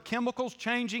observe the chemicals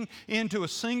changing into a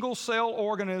single-cell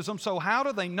organism, so how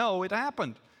do they know it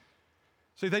happened?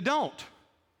 See, they don't.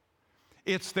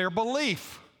 It's their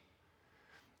belief.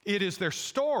 It is their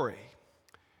story.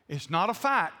 It's not a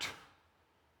fact.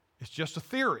 It's just a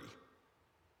theory.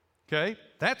 Okay?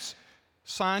 That's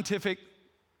scientific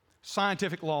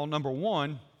law number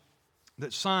 1,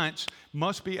 that science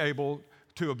must be able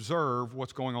to observe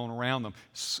what's going on around them.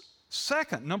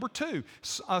 Second, number 2,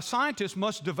 scientists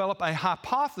must develop a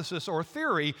hypothesis or a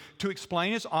theory to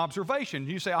explain its observation.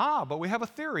 You say, but we have a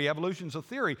theory. Evolution's a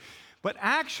theory. But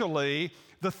actually,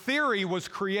 the theory was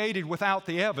created without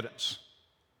the evidence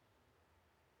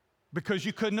because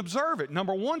you couldn't observe it.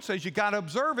 Number 1 says you got to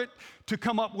observe it to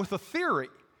come up with a theory.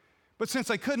 But since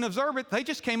they couldn't observe it, they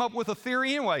just came up with a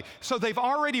theory anyway. So they've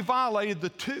already violated the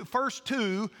first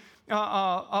two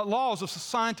laws of the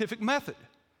scientific method.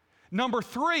 Number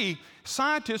 3,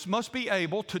 scientists must be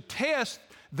able to test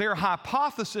their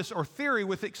hypothesis or theory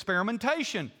with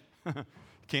experimentation.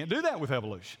 Can't do that with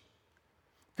evolution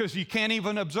because you can't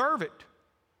even observe it.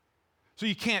 So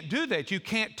you can't do that. You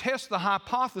can't test the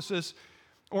hypothesis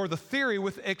or the theory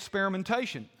with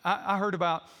experimentation. I heard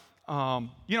about,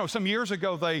 some years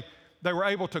ago they were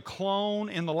able to clone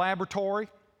in the laboratory.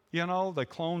 They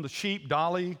cloned the sheep.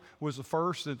 Dolly was the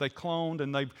first that they cloned,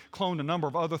 and they've cloned a number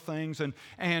of other things.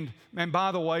 And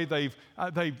by the way, they've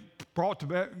brought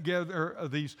together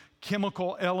these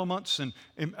chemical elements and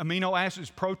amino acids,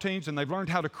 proteins, and they've learned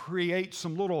how to create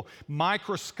some little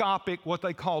microscopic, what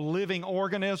they call living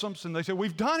organisms. And they said,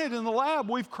 we've done it in the lab.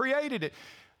 We've created it.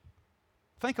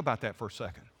 Think about that for a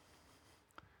second.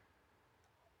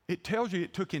 It tells you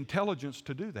it took intelligence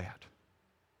to do that.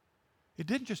 It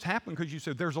didn't just happen because you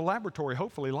said, there's a laboratory,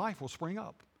 hopefully life will spring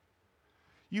up.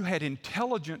 You had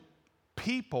intelligent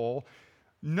people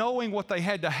knowing what they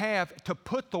had to have to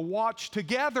put the watch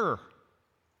together,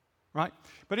 right?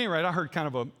 But anyway, I heard kind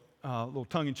of a little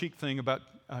tongue-in-cheek thing about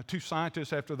 2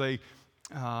 scientists after they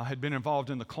had been involved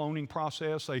in the cloning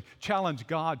process. They challenged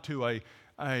God to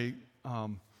a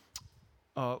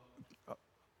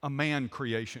man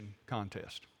creation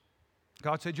contest.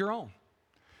 God said, you're on.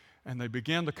 And they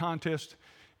began the contest,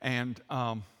 and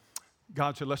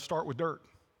God said, let's start with dirt.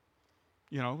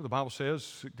 The Bible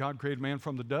says God created man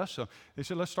from the dust, so they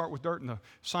said, let's start with dirt. And the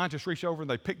scientists reached over and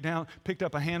they picked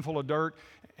up a handful of dirt,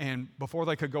 and before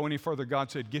they could go any further, God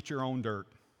said, get your own dirt.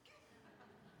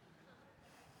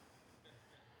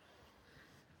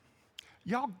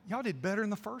 Y'all did better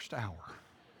in the first hour.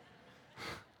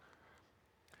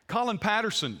 Colin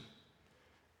Patterson,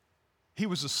 he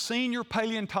was a senior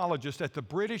paleontologist at the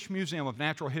British Museum of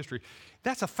Natural History.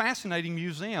 That's a fascinating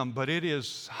museum, but it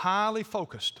is highly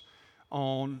focused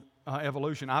on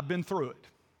evolution. I've been through it.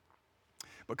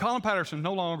 But Colin Patterson,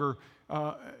 no longer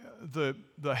the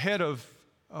head of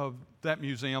that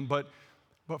museum, but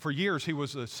for years he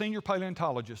was a senior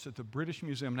paleontologist at the British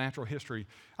Museum of Natural History.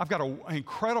 I've got an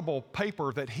incredible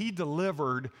paper that he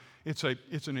delivered. It's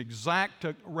an exact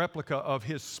replica of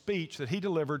his speech that he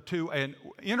delivered to an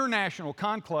international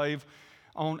conclave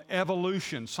on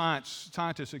evolution.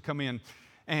 Scientists had come in,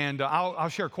 and I'll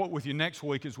share a quote with you next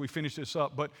week as we finish this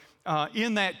up. But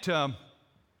in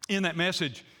that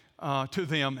message to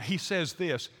them, he says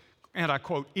this: and I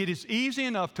quote, "It is easy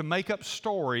enough to make up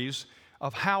stories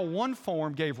of how one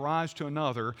form gave rise to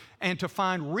another and to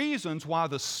find reasons why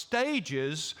the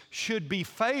stages should be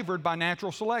favored by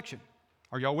natural selection."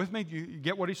 Are y'all with me? You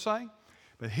get what he's saying?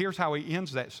 But here's how he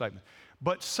ends that statement.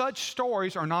 "But such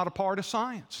stories are not a part of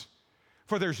science,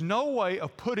 for there's no way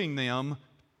of putting them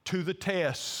to the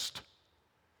test."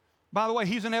 By the way,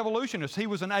 he's an evolutionist. He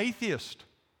was an atheist.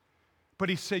 But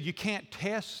he said you can't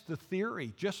test the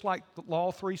theory, just like the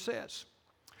Law 3 says.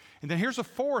 And then here's a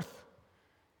fourth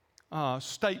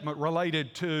statement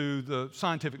related to the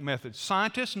scientific method.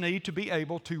 Scientists need to be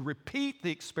able to repeat the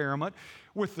experiment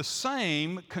with the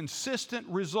same consistent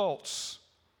results.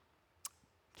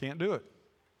 Can't do it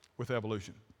with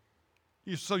evolution.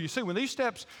 So you see, when these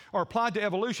steps are applied to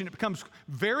evolution, it becomes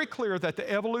very clear that the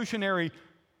evolutionary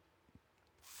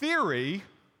theory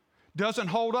doesn't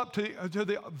hold up to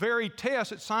the very test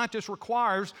that scientists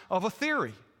requires of a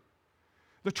theory.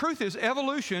 The truth is,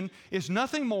 evolution is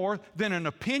nothing more than an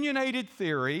opinionated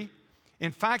theory.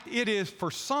 In fact, it is,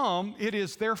 for some, it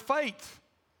is their faith.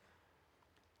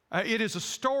 It is a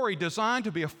story designed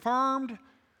to be affirmed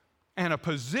and a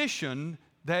position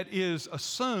that is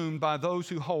assumed by those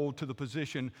who hold to the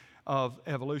position of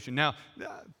evolution. Now,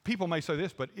 people may say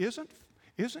this, but isn't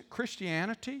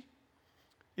Christianity,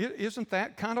 isn't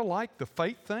that kind of like the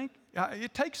faith thing?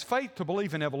 It takes faith to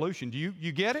believe in evolution. Do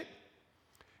you get it?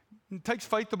 It takes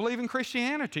faith to believe in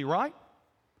Christianity, right?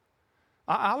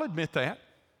 I'll admit that.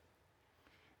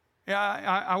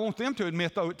 I want them to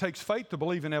admit, though, it takes faith to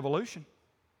believe in evolution.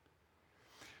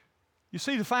 You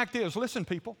see, the fact is, listen,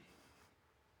 people,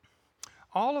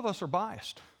 all of us are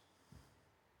biased.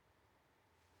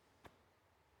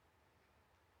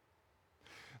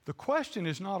 The question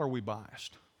is not, are we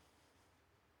biased?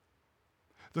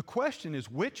 The question is,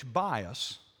 which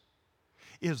bias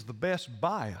is the best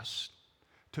bias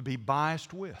to be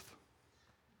biased with?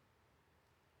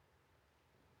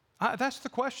 That's the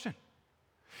question.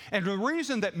 And the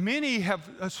reason that many have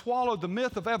swallowed the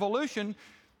myth of evolution,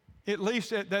 at least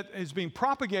that is being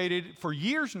propagated for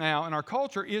years now in our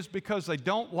culture, is because they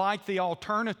don't like the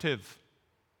alternative.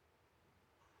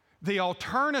 The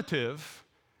alternative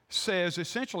says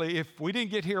essentially, if we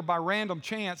didn't get here by random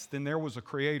chance, then there was a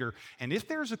creator. And if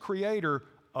there's a creator,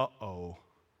 uh-oh.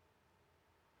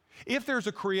 If there's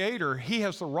a creator, he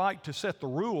has the right to set the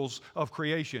rules of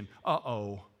creation.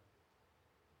 Uh-oh.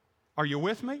 Are you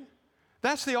with me?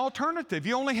 That's the alternative.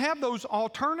 You only have those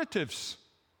alternatives.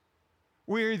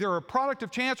 We're either a product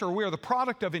of chance or we are the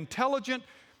product of intelligent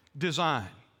design.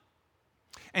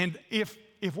 And if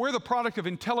we're the product of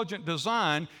intelligent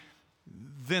design,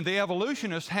 then the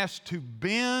evolutionist has to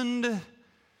bend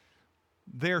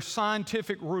their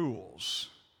scientific rules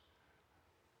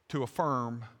to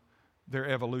affirm their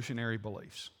evolutionary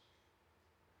beliefs.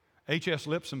 H.S.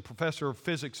 Lipson, professor of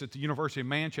physics at the University of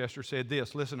Manchester, said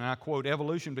this, listen, and I quote,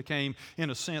 "Evolution became, in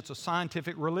a sense, a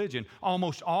scientific religion.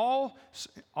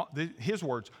 His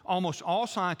words, almost all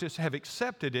scientists have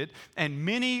accepted it, and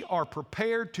many are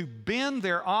prepared to bend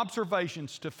their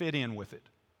observations to fit in with it."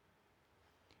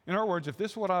 In other words, if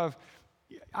this is what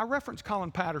I reference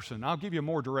Colin Patterson. I'll give you a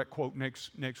more direct quote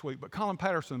next week, but Colin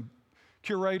Patterson,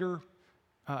 curator,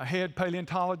 head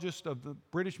paleontologist of the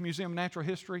British Museum of Natural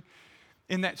History,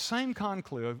 in that same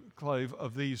conclave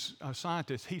of these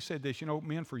scientists, he said this,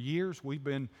 men, for years we've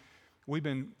been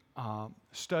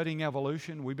studying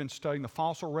evolution, we've been studying the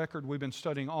fossil record, we've been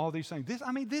studying all these things.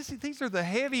 These are the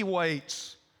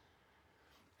heavyweights.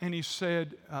 And he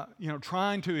said,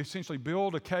 trying to essentially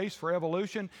build a case for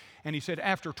evolution. And he said,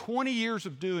 after 20 years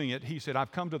of doing it, he said,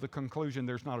 I've come to the conclusion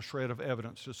there's not a shred of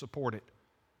evidence to support it.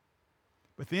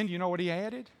 But then, you know what he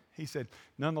added? He said,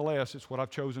 nonetheless, it's what I've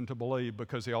chosen to believe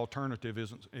because the alternative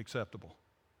isn't acceptable.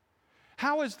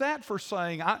 How is that for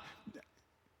saying, I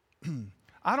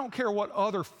don't care what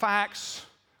other facts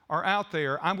are out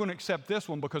there, I'm going to accept this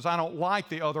one because I don't like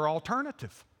the other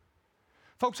alternative?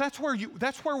 Folks, that's where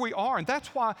we are, and that's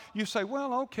why you say,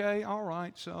 well, okay, all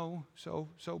right, so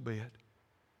be it.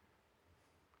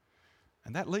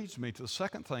 And that leads me to the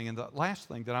second thing and the last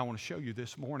thing that I want to show you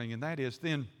this morning, and that is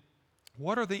then,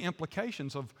 what are the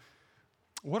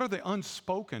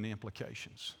unspoken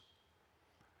implications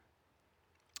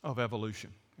of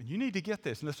evolution? And you need to get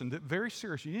this. Listen, very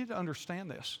serious. You need to understand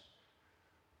this.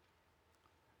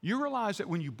 You realize that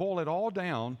when you boil it all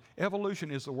down,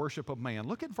 evolution is the worship of man.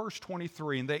 Look at verse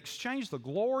 23. And they exchanged the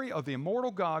glory of the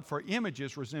immortal God for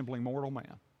images resembling mortal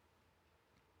man.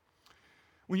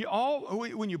 When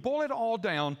you boil it all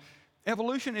down,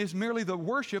 evolution is merely the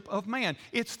worship of man.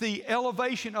 It's the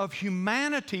elevation of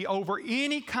humanity over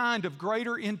any kind of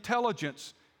greater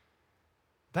intelligence.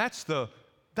 That's the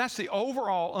that's the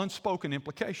overall unspoken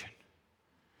implication.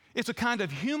 It's a kind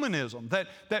of humanism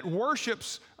that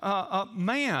worships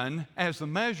man as the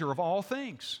measure of all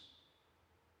things.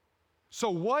 So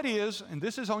what is, and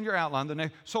this is on your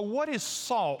outline, so what is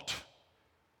salt?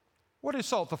 What is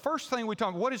salt? The first thing we talk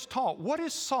about, what is taught? What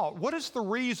is salt? What is the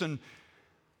reason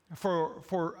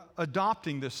for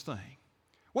adopting this thing?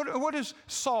 What is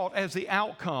salt as the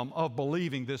outcome of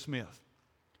believing this myth?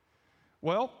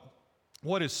 Well,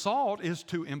 what is salt is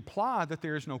to imply that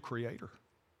there is no creator.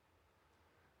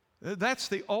 That's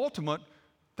the ultimate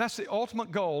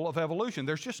goal of evolution.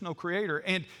 There's just no creator.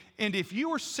 And if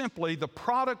you are simply the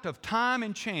product of time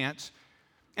and chance,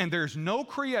 and there's no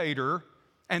creator,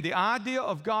 and the idea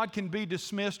of God can be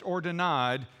dismissed or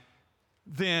denied,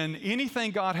 then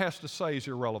anything God has to say is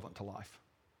irrelevant to life.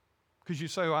 Because you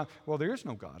say, well, there is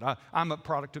no God. I'm a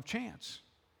product of chance.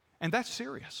 And that's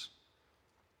serious.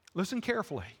 Listen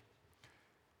carefully.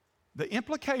 The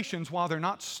implications, while they're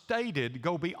not stated,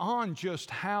 go beyond just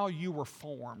how you were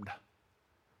formed.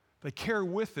 They carry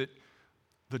with it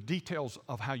the details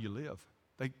of how you live.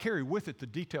 They carry with it the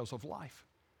details of life.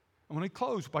 I'm going to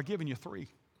close by giving you 3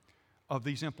 of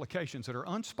these implications that are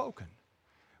unspoken,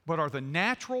 but are the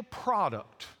natural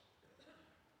product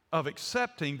of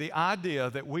accepting the idea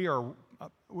that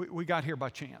we got here by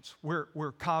chance.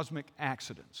 We're cosmic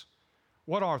accidents.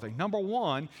 What are they? Number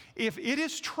 1, if it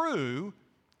is true,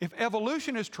 if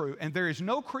evolution is true and there is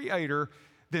no creator,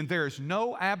 then there is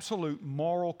no absolute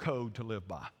moral code to live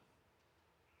by.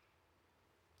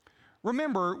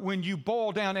 Remember, when you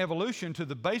boil down evolution to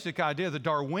the basic idea, the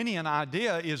Darwinian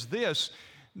idea is this,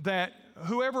 that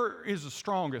whoever is the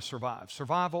strongest survives,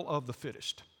 survival of the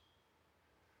fittest.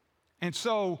 And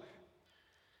so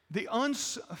the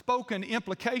unspoken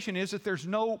implication is that there's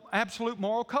no absolute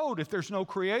moral code. If there's no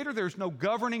creator, there's no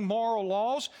governing moral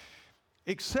laws,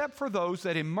 except for those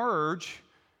that emerge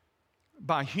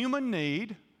by human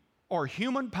need or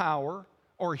human power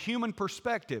or human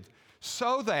perspective,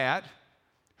 so that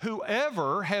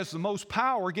whoever has the most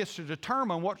power gets to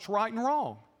determine what's right and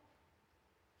wrong.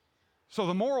 So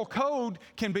the moral code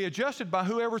can be adjusted by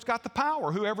whoever's got the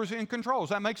power, whoever's in control.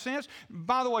 Does that make sense?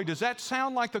 By the way, does that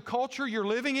sound like the culture you're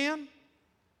living in?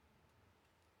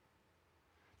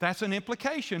 That's an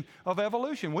implication of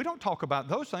evolution. We don't talk about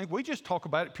those things. We just talk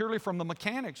about it purely from the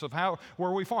mechanics of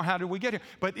where we form, how did we get here.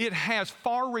 But it has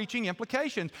far-reaching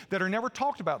implications that are never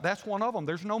talked about. That's one of them.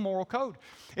 There's no moral code.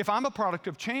 If I'm a product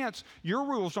of chance, your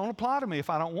rules don't apply to me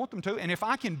if I don't want them to. And if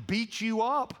I can beat you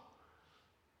up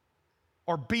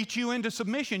or beat you into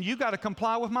submission, you got to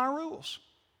comply with my rules.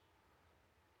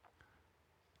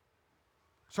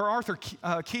 Sir Arthur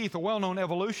Keith, a well-known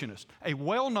evolutionist,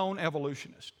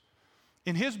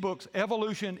 in his books,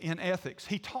 Evolution in Ethics,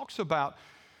 he talks about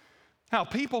how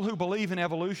people who believe in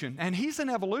evolution, and he's an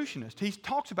evolutionist, he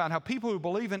talks about how people who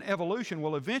believe in evolution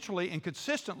will eventually and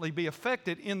consistently be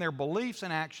affected in their beliefs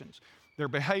and actions. Their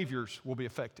behaviors will be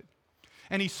affected.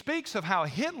 And he speaks of how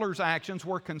Hitler's actions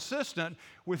were consistent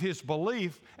with his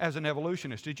belief as an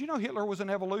evolutionist. Did you know Hitler was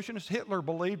an evolutionist? Hitler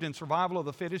believed in survival of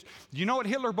the fittest. Do you know what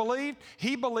Hitler believed?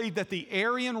 He believed that the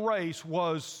Aryan race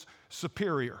was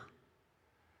superior.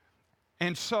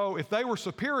 And so if they were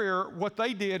superior, what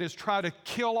they did is try to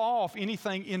kill off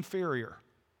anything inferior.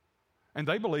 And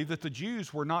they believed that the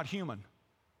Jews were not human,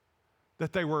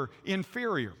 that they were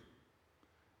inferior.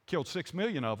 Killed 6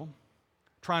 million of them,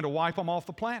 trying to wipe them off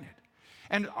the planet.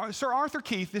 And Sir Arthur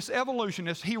Keith, this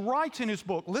evolutionist, he writes in his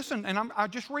book, listen, and I'll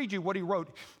just read you what he wrote.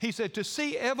 He said, to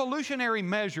see evolutionary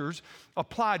measures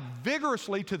applied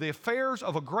vigorously to the affairs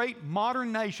of a great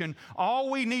modern nation, all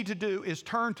we need to do is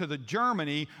turn to the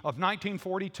Germany of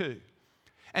 1942.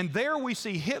 And there we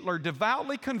see Hitler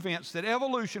devoutly convinced that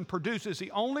evolution produces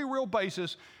the only real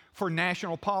basis for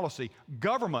national policy.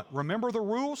 Government, remember the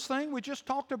rules thing we just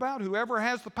talked about? Whoever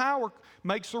has the power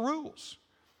makes the rules.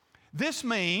 This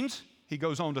means, he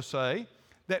goes on to say,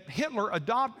 that Hitler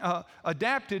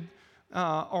adopted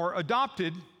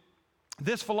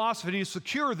this philosophy to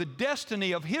secure the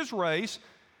destiny of his race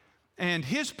and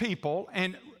his people,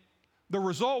 and the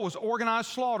result was organized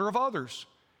slaughter of others,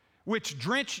 which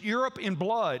drenched Europe in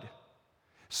blood.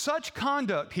 Such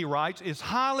conduct, he writes, is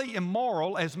highly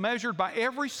immoral as measured by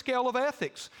every scale of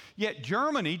ethics. Yet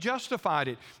Germany justified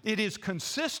it. It is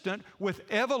consistent with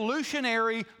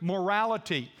evolutionary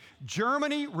morality.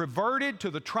 Germany reverted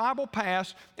to the tribal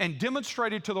past and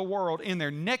demonstrated to the world in their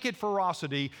naked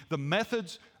ferocity the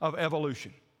methods of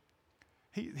evolution.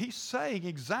 He's saying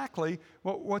exactly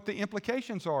what the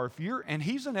implications are. And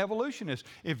he's an evolutionist.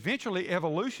 Eventually,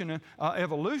 evolution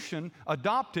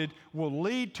adopted will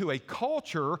lead to a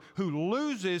culture who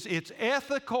loses its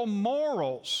ethical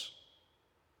morals.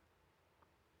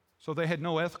 So they had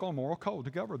no ethical and moral code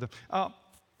to govern them.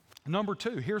 Number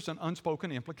two, here's an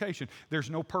unspoken implication. There's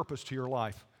no purpose to your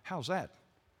life. How's that?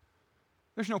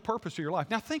 There's no purpose to your life.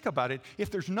 Now think about it.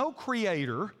 If there's no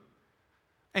creator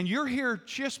and you're here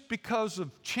just because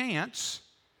of chance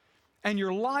and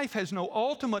your life has no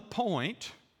ultimate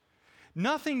point,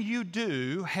 nothing you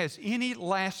do has any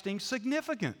lasting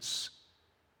significance.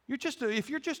 If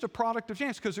you're just a product of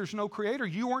chance because there's no creator,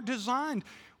 you weren't designed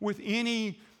with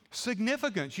any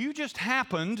significance. You just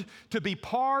happened to be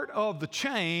part of the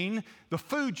chain, the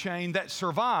food chain that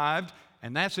survived,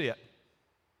 and that's it.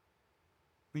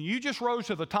 I mean, you just rose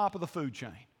to the top of the food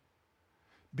chain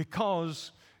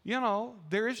because,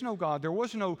 there is no God. There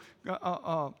was no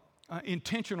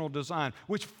intentional design,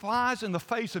 which flies in the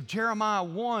face of Jeremiah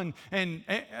 1, and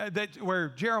where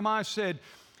Jeremiah said,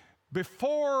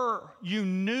 "Before you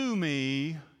knew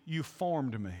me, you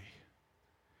formed me.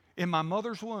 In my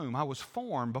mother's womb, I was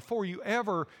formed. Before you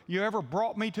ever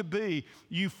brought me to be,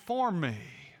 you formed me.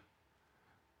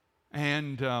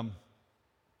 And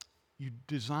you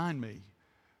designed me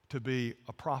to be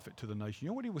a prophet to the nation." You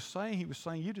know what he was saying? He was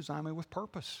saying, you designed me with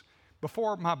purpose.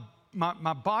 Before my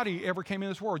body ever came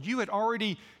into this world, you had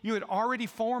already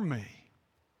formed me.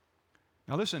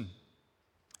 Now listen,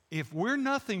 if we're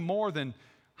nothing more than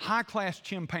high-class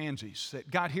chimpanzees that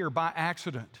got here by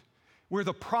accident, we're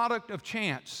the product of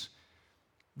chance,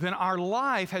 then our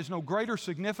life has no greater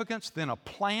significance than a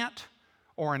plant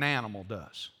or an animal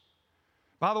does.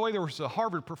 By the way, there was a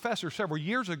Harvard professor several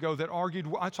years ago that argued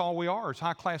that's all we are, is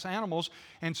high-class animals.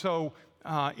 And so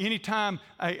anytime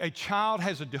a child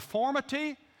has a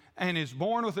deformity and is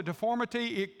born with a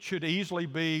deformity, it should easily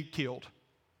be killed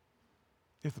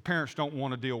if the parents don't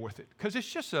want to deal with it, because it's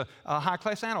just a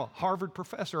high-class animal. Harvard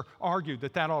professor argued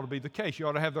that ought to be the case. You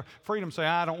ought to have the freedom to say,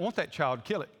 I don't want that child,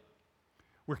 kill it.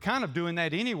 We're kind of doing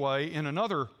that anyway in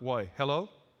another way. Hello?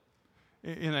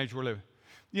 In the age we're living.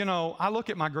 I look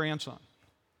at my grandson.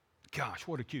 Gosh,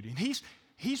 what a cutie. And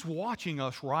he's watching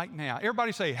us right now.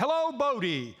 Everybody say, hello,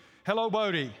 Bodie. Hello,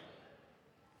 Bodie.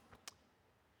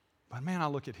 But man, I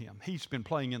look at him. He's been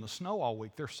playing in the snow all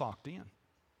week. They're socked in.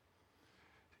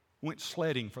 Went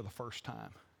sledding for the first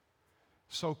time.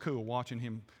 So cool watching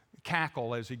him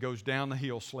cackle as he goes down the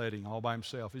hill sledding all by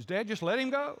himself. His dad just let him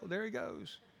go. There he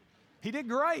goes. He did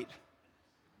great.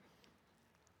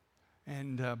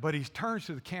 But he turns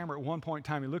to the camera at one point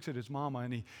in time. He looks at his mama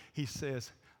and he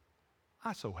says,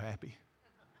 I'm so happy.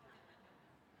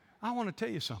 I want to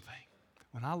tell you something.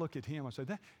 When I look at him, I say,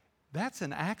 that's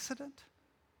an accident?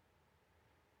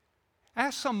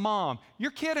 Ask some mom,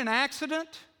 your kid an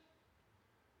accident?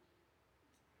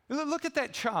 Look at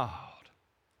that child.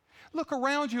 Look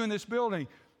around you in this building.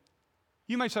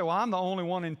 You may say, well, I'm the only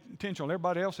one intentional.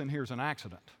 Everybody else in here is an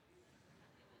accident.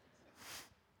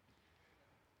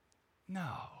 No.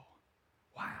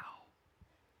 Wow.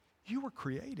 You were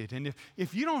created. And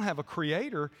if you don't have a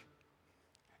creator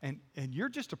and you're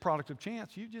just a product of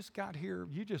chance, you just got here,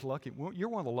 you're just lucky. You're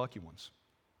one of the lucky ones.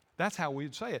 That's how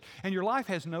we'd say it. And your life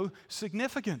has no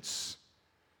significance.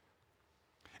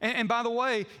 And by the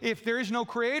way, if there is no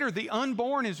creator, the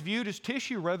unborn is viewed as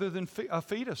tissue rather than a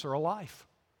fetus or a life.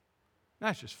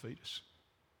 That's just fetus.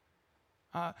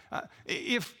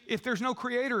 If there's no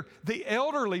creator, the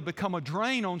elderly become a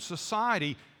drain on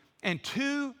society and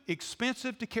too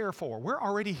expensive to care for. We're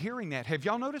already hearing that. Have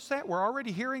y'all noticed that? We're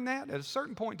already hearing that. At a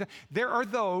certain point, there are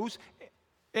those,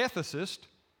 ethicists,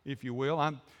 if you will,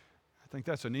 I think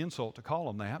that's an insult to call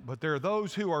them that, but there are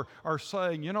those who are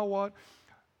saying, you know what?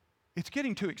 It's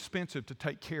getting too expensive to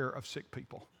take care of sick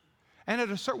people.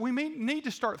 And we need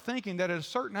to start thinking that at a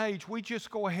certain age, we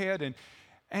just go ahead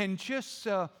and just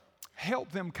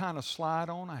help them kind of slide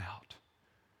on out.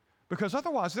 Because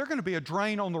otherwise, they're going to be a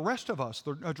drain on the rest of us,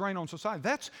 a drain on society.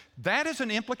 That is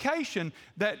an implication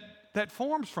that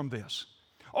forms from this.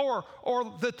 Or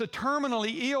that the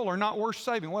terminally ill are not worth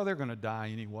saving. Well, they're going to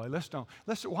die anyway.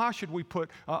 Why should we put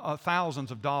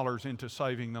thousands of dollars into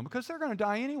saving them? Because they're going to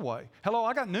die anyway. Hello,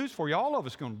 I got news for you. All of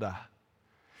us are going to die.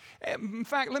 In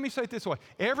fact, let me say it this way.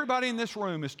 Everybody in this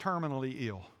room is terminally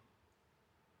ill.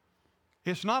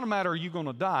 It's not a matter of you going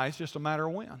to die. It's just a matter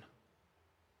of when.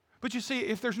 But you see,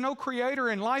 if there's no creator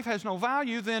and life has no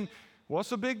value, then what's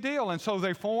the big deal? And so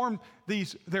they're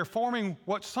forming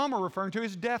what some are referring to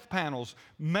as death panels,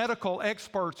 medical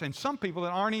experts, and some people that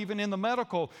aren't even in the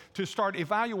medical to start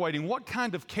evaluating what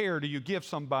kind of care do you give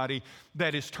somebody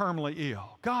that is terminally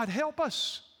ill. God, help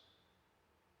us.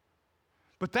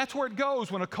 But that's where it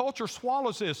goes when a culture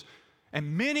swallows this.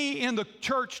 And many in the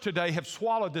church today have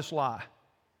swallowed this lie.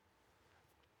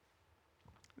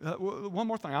 One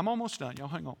more thing. I'm almost done. Y'all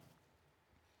hang on.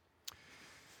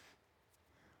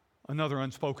 Another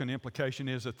unspoken implication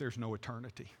is that there's no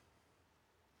eternity.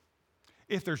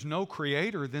 If there's no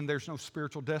creator, then there's no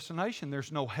spiritual destination. There's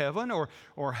no heaven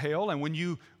or hell. And when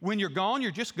you're gone,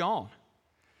 you're just gone.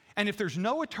 And if there's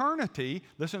no eternity,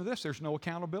 listen to this, there's no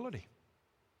accountability.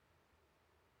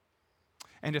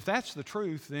 And if that's the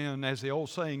truth, then as the old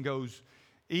saying goes,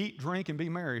 eat, drink, and be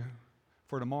merry,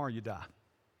 for tomorrow you die.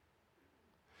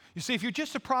 You see, if you're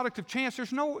just a product of chance,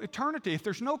 there's no eternity. If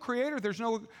there's no creator, there's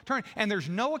no eternity. And there's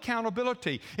no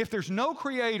accountability. If there's no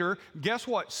creator, guess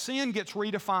what? Sin gets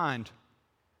redefined.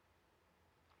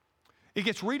 It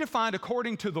gets redefined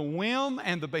according to the whim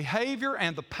and the behavior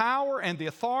and the power and the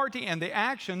authority and the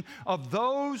action of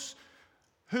those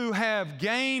who have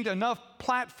gained enough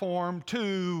platform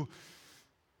to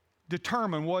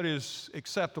determine what is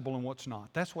acceptable and what's not.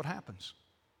 That's what happens.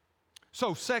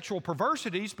 So sexual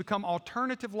perversities become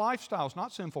alternative lifestyles,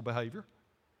 not sinful behavior.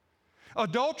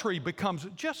 Adultery becomes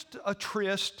just a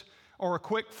tryst or a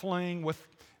quick fling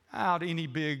without any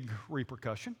big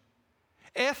repercussion.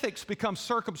 Ethics become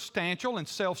circumstantial and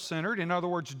self-centered. In other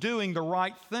words, doing the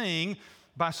right thing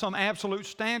by some absolute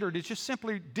standard is just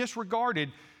simply disregarded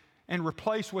and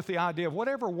replaced with the idea of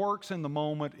whatever works in the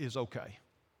moment is okay.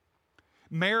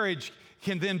 Marriage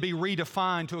can then be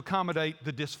redefined to accommodate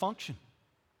the dysfunction.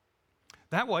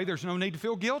 That way, there's no need to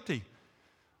feel guilty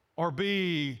or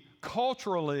be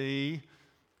culturally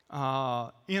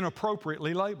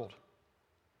inappropriately labeled.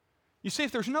 You see,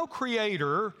 if there's no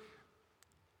creator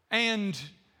and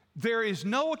there is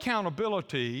no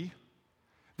accountability,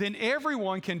 then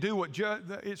everyone can do what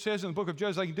it says in the book of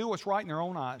Judges, they can do what's right in their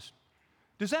own eyes.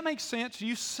 Does that make sense? Do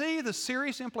you see the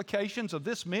serious implications of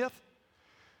this myth?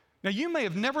 Now, you may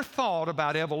have never thought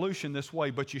about evolution this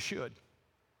way, but you should.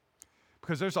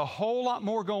 Because there's a whole lot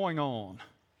more going on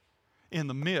in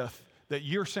the myth that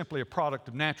you're simply a product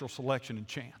of natural selection and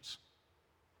chance.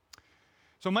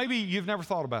 So maybe you've never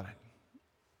thought about it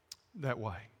that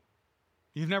way.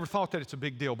 You've never thought that it's a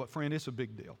big deal, but friend, it's a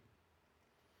big deal.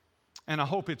 And I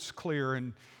hope it's clear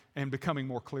and becoming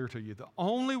more clear to you. The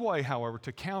only way, however,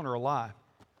 to counter a lie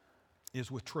is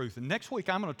with truth. And next week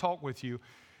I'm going to talk with you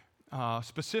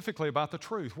specifically about the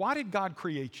truth. Why did God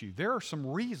create you? There are some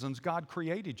reasons God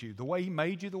created you. The way He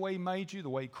made you, the way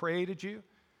He created you.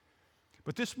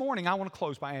 But this morning, I want to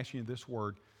close by asking you this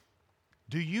word.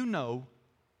 Do you know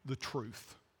the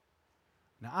truth?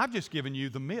 Now, I've just given you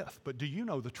the myth, but do you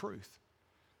know the truth?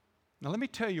 Now, let me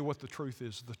tell you what the truth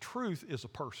is. The truth is a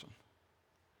person.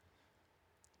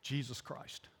 Jesus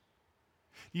Christ.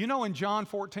 You know, in John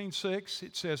 14:6,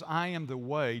 it says, I am the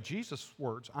way. Jesus'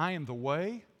 words, I am the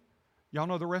way. Y'all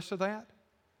know the rest of that?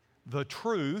 The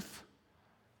truth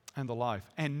and the life.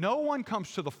 And no one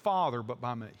comes to the Father but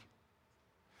by me.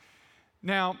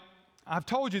 Now, I've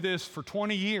told you this for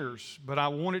 20 years, but I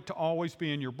want it to always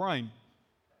be in your brain.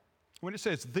 When it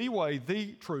says the way,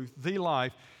 the truth, the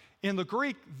life, in the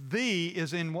Greek, the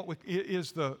is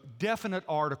is the definite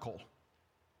article.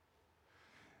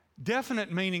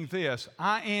 Definite meaning this,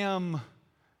 I am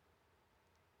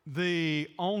the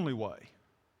only way.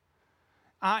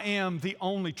 I am the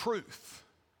only truth.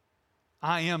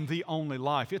 I am the only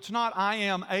life. It's not I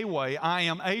am a way, I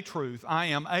am a truth, I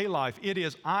am a life. It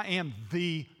is I am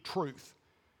the truth.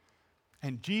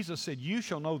 And Jesus said, you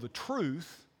shall know the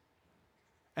truth,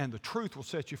 and the truth will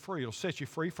set you free. It'll set you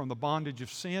free from the bondage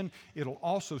of sin. It'll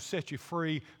also set you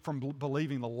free from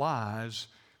believing the lies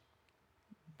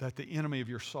that the enemy of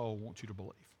your soul wants you to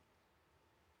believe.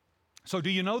 So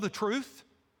do you know the truth?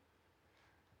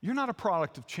 You're not a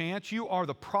product of chance. You are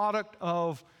the product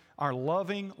of our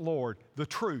loving Lord, the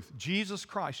truth, Jesus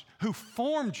Christ, who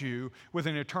formed you with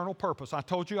an eternal purpose. I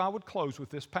told you I would close with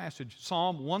this passage,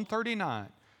 Psalm 139,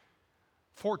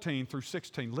 14 through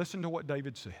 16. Listen to what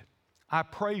David said. I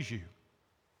praise you,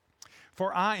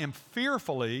 for I am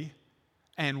fearfully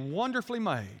and wonderfully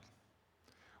made.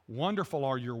 Wonderful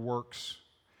are your works.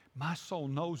 My soul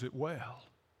knows it well.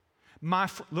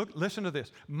 Listen to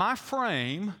this. My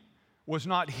frame was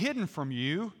not hidden from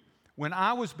you when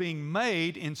I was being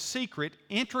made in secret,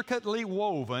 intricately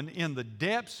woven in the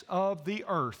depths of the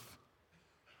earth.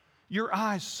 Your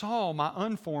eyes saw my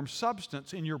unformed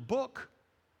substance in your book,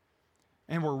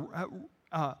 and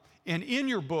in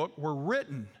your book were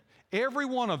written, every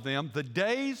one of them, the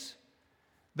days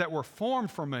that were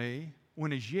formed for me,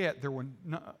 when as yet there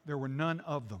were none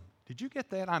of them. Did you get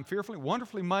that? I'm fearfully,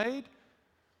 wonderfully made.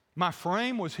 My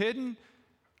frame was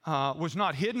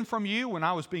not hidden from you when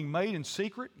I was being made in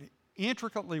secret,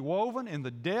 intricately woven in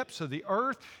the depths of the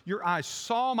earth. Your eyes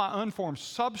saw my unformed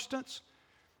substance.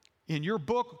 In your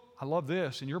book, I love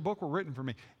this, in your book were written for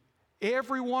me,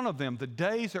 every one of them, the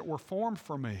days that were formed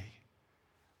for me,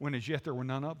 when as yet there were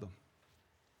none of them.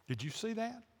 Did you see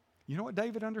that? You know what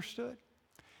David understood?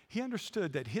 He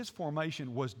understood that his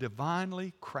formation was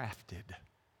divinely crafted,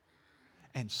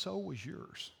 and so was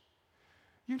yours.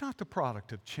 You're not the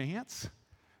product of chance.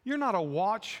 You're not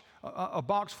a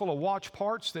box full of watch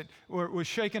parts that was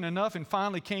shaken enough and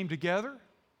finally came together.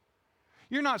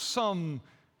 You're not some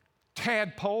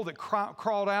tadpole that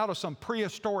crawled out of some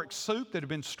prehistoric soup that had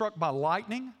been struck by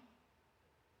lightning.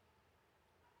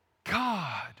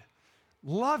 God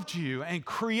loved you and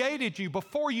created you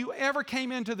before you ever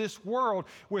came into this world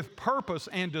with purpose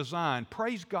and design.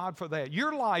 Praise God for that.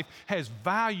 Your life has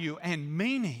value and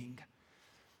meaning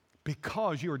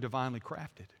because you are divinely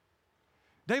crafted.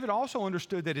 David also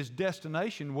understood that his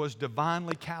destination was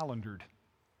divinely calendared.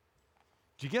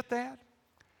 Did you get that?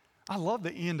 I love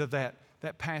the end of that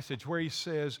passage where he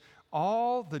says,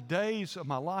 all the days of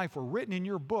my life were written in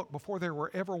your book before there were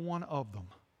ever one of them.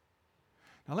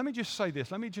 Now, let me just say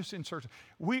this. Let me just insert.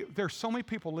 There's so many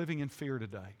people living in fear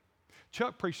today.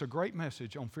 Chuck preached a great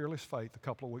message on fearless faith a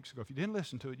couple of weeks ago. If you didn't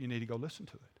listen to it, you need to go listen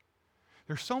to it.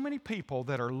 There's so many people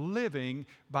that are living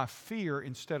by fear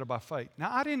instead of by faith.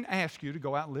 Now, I didn't ask you to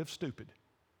go out and live stupid.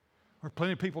 There are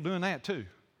plenty of people doing that too.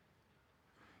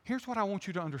 Here's what I want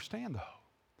you to understand, though.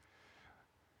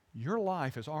 Your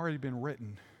life has already been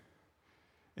written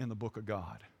in the book of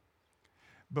God.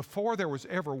 Before there was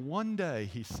ever one day,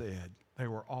 he said, they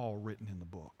were all written in the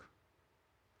book.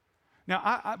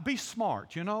 Now, be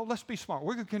smart, let's be smart.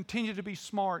 We're going to continue to be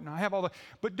smart, and I have all the,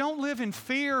 but don't live in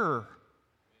fear.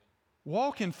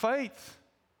 Walk in faith.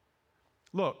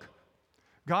 Look,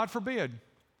 God forbid,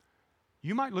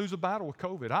 you might lose a battle with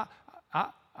COVID.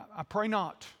 I pray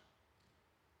not.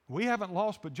 We haven't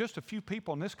lost but just a few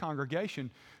people in this congregation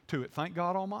to it, thank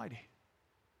God Almighty.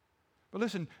 But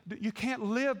listen, you can't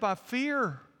live by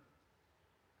fear.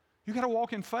 You got to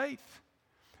walk in faith.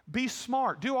 Be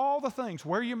smart. Do all the things.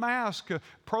 Wear your mask,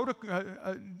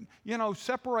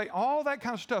 separate, all that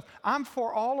kind of stuff. I'm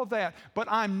for all of that, but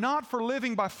I'm not for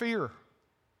living by fear.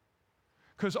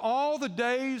 Because all the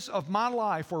days of my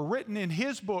life were written in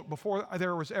His book before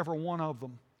there was ever one of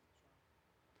them.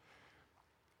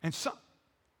 And so,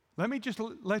 let me just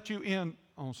let you in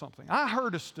on something. I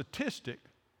heard a statistic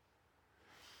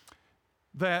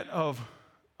that of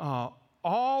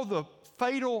all the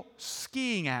fatal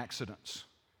skiing accidents,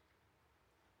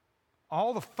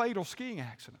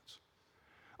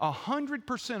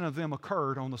 100% of them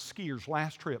occurred on the skier's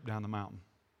last trip down the mountain.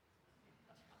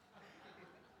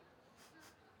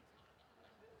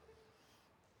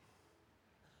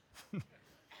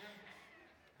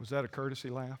 Was that a courtesy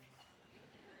laugh?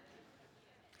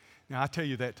 Now, I tell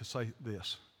you that to say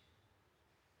this.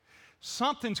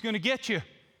 Something's going to get you.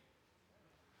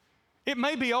 It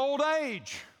may be old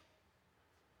age.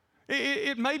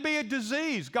 It may be a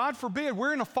disease. God forbid.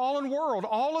 We're in a fallen world.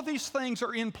 All of these things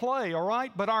are in play, all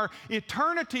right? But our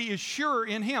eternity is sure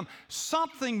in Him.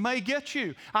 Something may get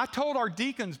you. I told our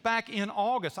deacons back in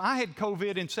August, I had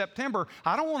COVID in September.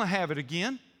 I don't want to have it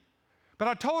again. But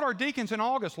I told our deacons in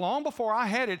August, long before I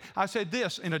had it, I said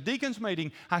this in a deacons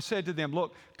meeting. I said to them,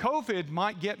 look, COVID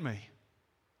might get me.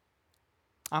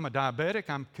 I'm a diabetic.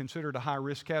 I'm considered a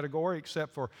high-risk category,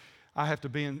 except for I have to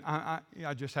be in, I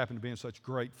just happen to be in such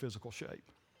great physical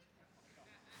shape.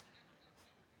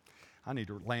 I need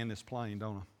to land this plane,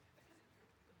 don't I?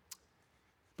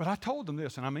 But I told them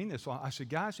this, and I mean this. I said,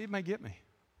 guys, it may get me.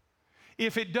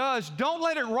 If it does, don't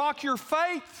let it rock your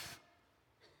faith.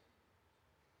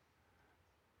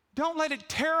 Don't let it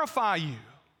terrify you.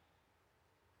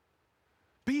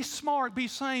 Be smart, be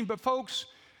sane, but folks,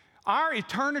 our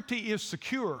eternity is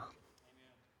secure. Amen.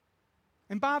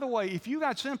 And by the way, if you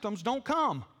got symptoms, don't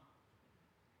come.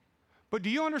 But do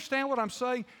you understand what I'm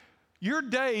saying? Your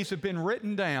days have been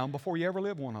written down before you ever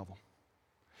live one of them.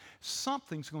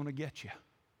 Something's going to get you.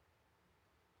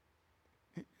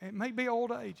 It may be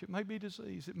old age, it may be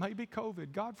disease, it may be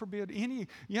COVID, God forbid,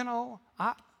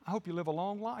 I hope you live a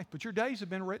long life, but your days have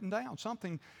been written down.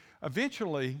 Something,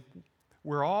 eventually,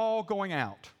 we're all going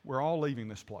out. We're all leaving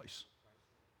this place.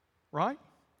 Right?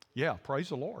 Yeah, praise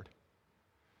the Lord.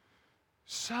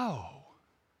 So,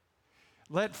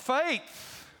 let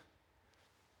faith,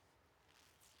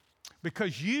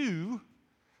 because you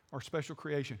are special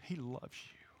creation. He loves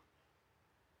you.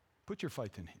 Put your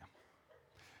faith in Him.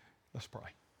 Let's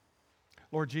pray.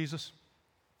 Lord Jesus,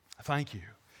 thank you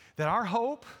that our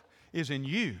hope is in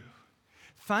you.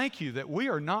 Thank you that we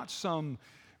are not some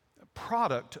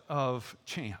product of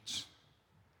chance,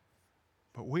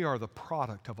 but we are the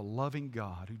product of a loving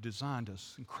God who designed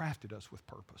us and crafted us with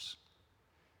purpose.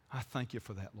 I thank you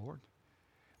for that, Lord.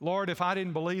 Lord, if I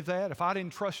didn't believe that, if I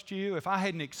didn't trust you, if I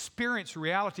hadn't experienced the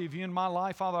reality of you in my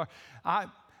life, Father,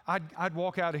 I I'd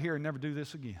walk out of here and never do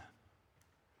this again.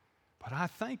 But I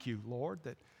thank you, Lord,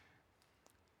 that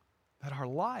our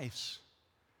lives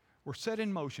were set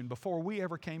in motion before we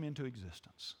ever came into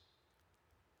existence.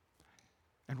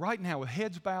 And right now, with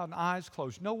heads bowed and eyes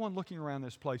closed, no one looking around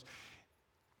this place,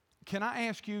 can I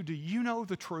ask you, do you know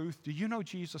the truth? Do you know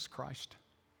Jesus Christ?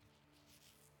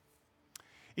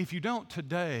 If you don't,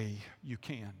 today you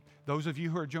can. Those of you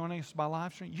who are joining us by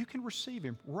live stream, you can receive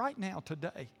Him right now,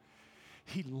 today.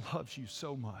 He loves you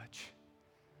so much.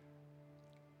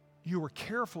 You were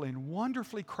carefully and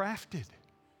wonderfully crafted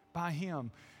by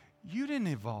Him. You didn't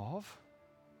evolve.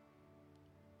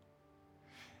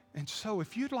 And so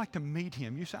if you'd like to meet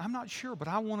Him, you say, I'm not sure, but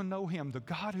I want to know Him, the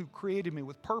God who created me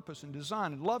with purpose and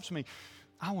design and loves me.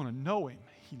 I want to know Him.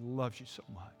 He loves you so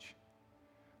much.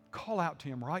 Call out to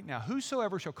Him right now.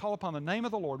 Whosoever shall call upon the name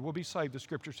of the Lord will be saved, the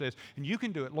Scripture says. And you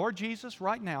can do it. Lord Jesus,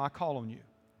 right now I call on you.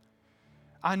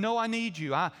 I know I need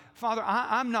you. Father,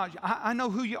 I know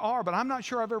who you are, but I'm not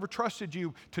sure I've ever trusted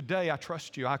you. Today I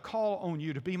trust you. I call on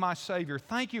you to be my Savior.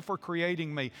 Thank you for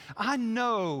creating me. I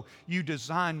know you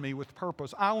designed me with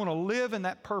purpose. I want to live in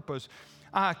that purpose.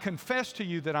 I confess to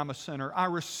you that I'm a sinner. I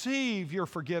receive your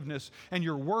forgiveness and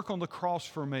your work on the cross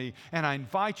for me, and I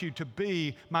invite you to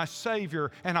be my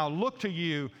Savior, and I'll look to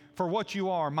you for what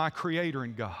you are, my Creator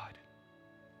and God.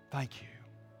 Thank you.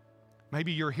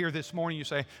 Maybe you're here this morning, you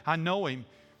say, I know Him,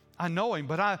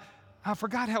 but I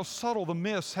forgot how subtle the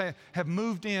myths have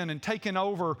moved in and taken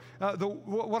over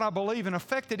what I believe and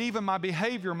affected even my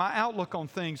behavior, my outlook on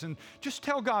things. And just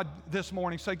tell God this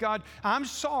morning, say, God, I'm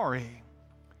sorry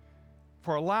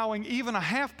for allowing even a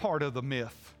half part of the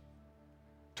myth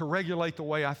to regulate the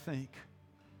way I think.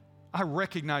 I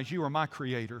recognize you are my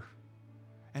Creator,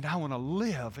 and I want to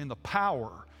live in the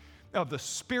power of the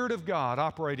Spirit of God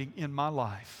operating in my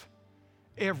life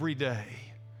every day,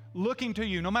 looking to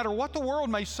you. No matter what the world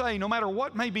may say, no matter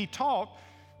what may be taught,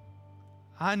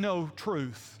 I know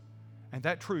truth, and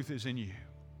that truth is in you.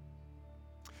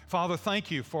 Father,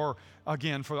 thank you for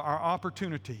our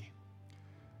opportunity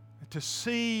to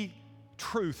see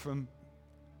truth from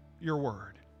your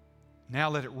word. Now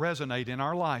let it resonate in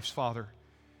our lives, Father,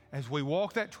 as we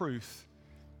walk that truth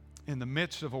in the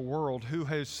midst of a world who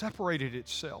has separated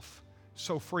itself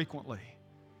so frequently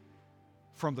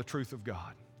from the truth of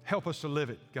God. Help us to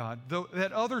live it, God,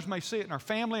 that others may see it in our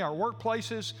family, our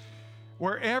workplaces,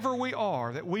 wherever we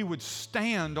are, that we would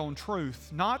stand on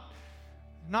truth, not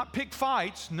pick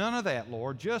fights, none of that,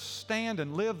 Lord. Just stand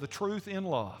and live the truth in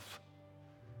love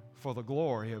for the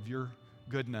glory of your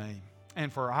good name.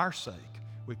 And for our sake,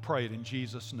 we pray it in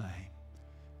Jesus' name.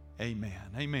 Amen.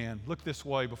 Amen. Look this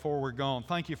way before we're gone.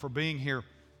 Thank you for being here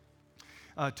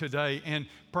today. And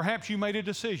perhaps you made a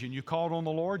decision. You called on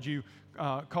the Lord. You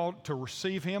called to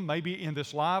receive Him, maybe in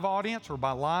this live audience or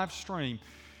by live stream.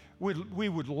 We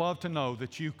would love to know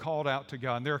that you called out to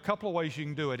God. And there are a couple of ways you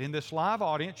can do it. In this live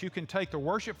audience, you can take the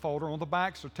worship folder on the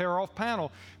back, so tear off panel,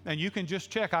 and you can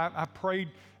just check, I prayed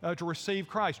to receive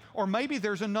Christ. Or maybe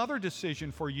there's another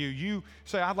decision for you. You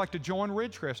say, I'd like to join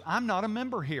Ridgecrest. I'm not a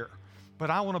member here, but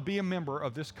I want to be a member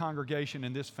of this congregation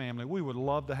and this family. We would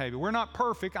love to have you. We're not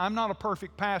perfect. I'm not a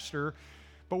perfect pastor,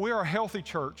 but we are a healthy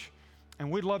church, and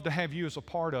we'd love to have you as a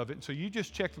part of it. And so you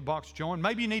just check the box, join.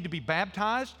 Maybe you need to be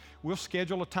baptized. We'll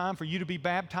schedule a time for you to be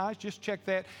baptized. Just check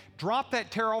that. Drop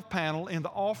that tear-off panel in the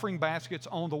offering baskets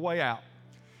on the way out.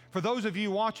 For those of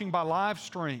you watching by live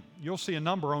stream, you'll see a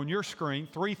number on your screen,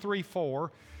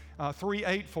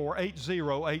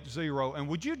 334-384-8080. And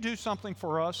would you do something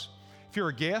for us? If you're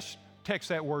a guest, text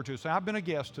that word to us. I've been a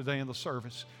guest today in the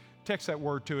service. Text that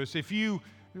word to us. If you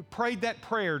prayed that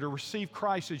prayer to receive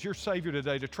Christ as your Savior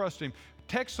today, to trust Him,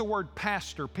 text the word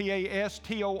pastor,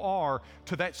 P-A-S-T-O-R,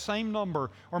 to that same number.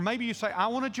 Or maybe you say, I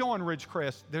want to join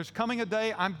Ridgecrest. There's coming a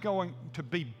day I'm going to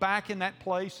be back in that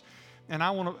place, and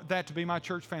I want that to be my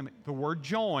church family. The word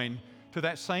join to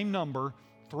that same number,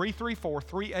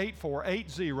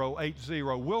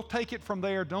 334-384-8080. We'll take it from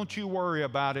there. Don't you worry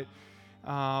about it.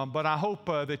 But I hope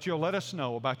that you'll let us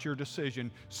know about your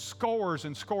decision. Scores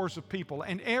and scores of people.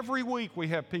 And every week we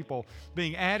have people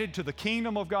being added to the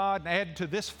kingdom of God and added to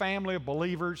this family of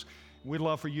believers. We'd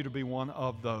love for you to be one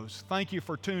of those. Thank you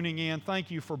for tuning in. Thank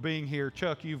you for being here.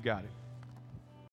 Chuck, you've got it.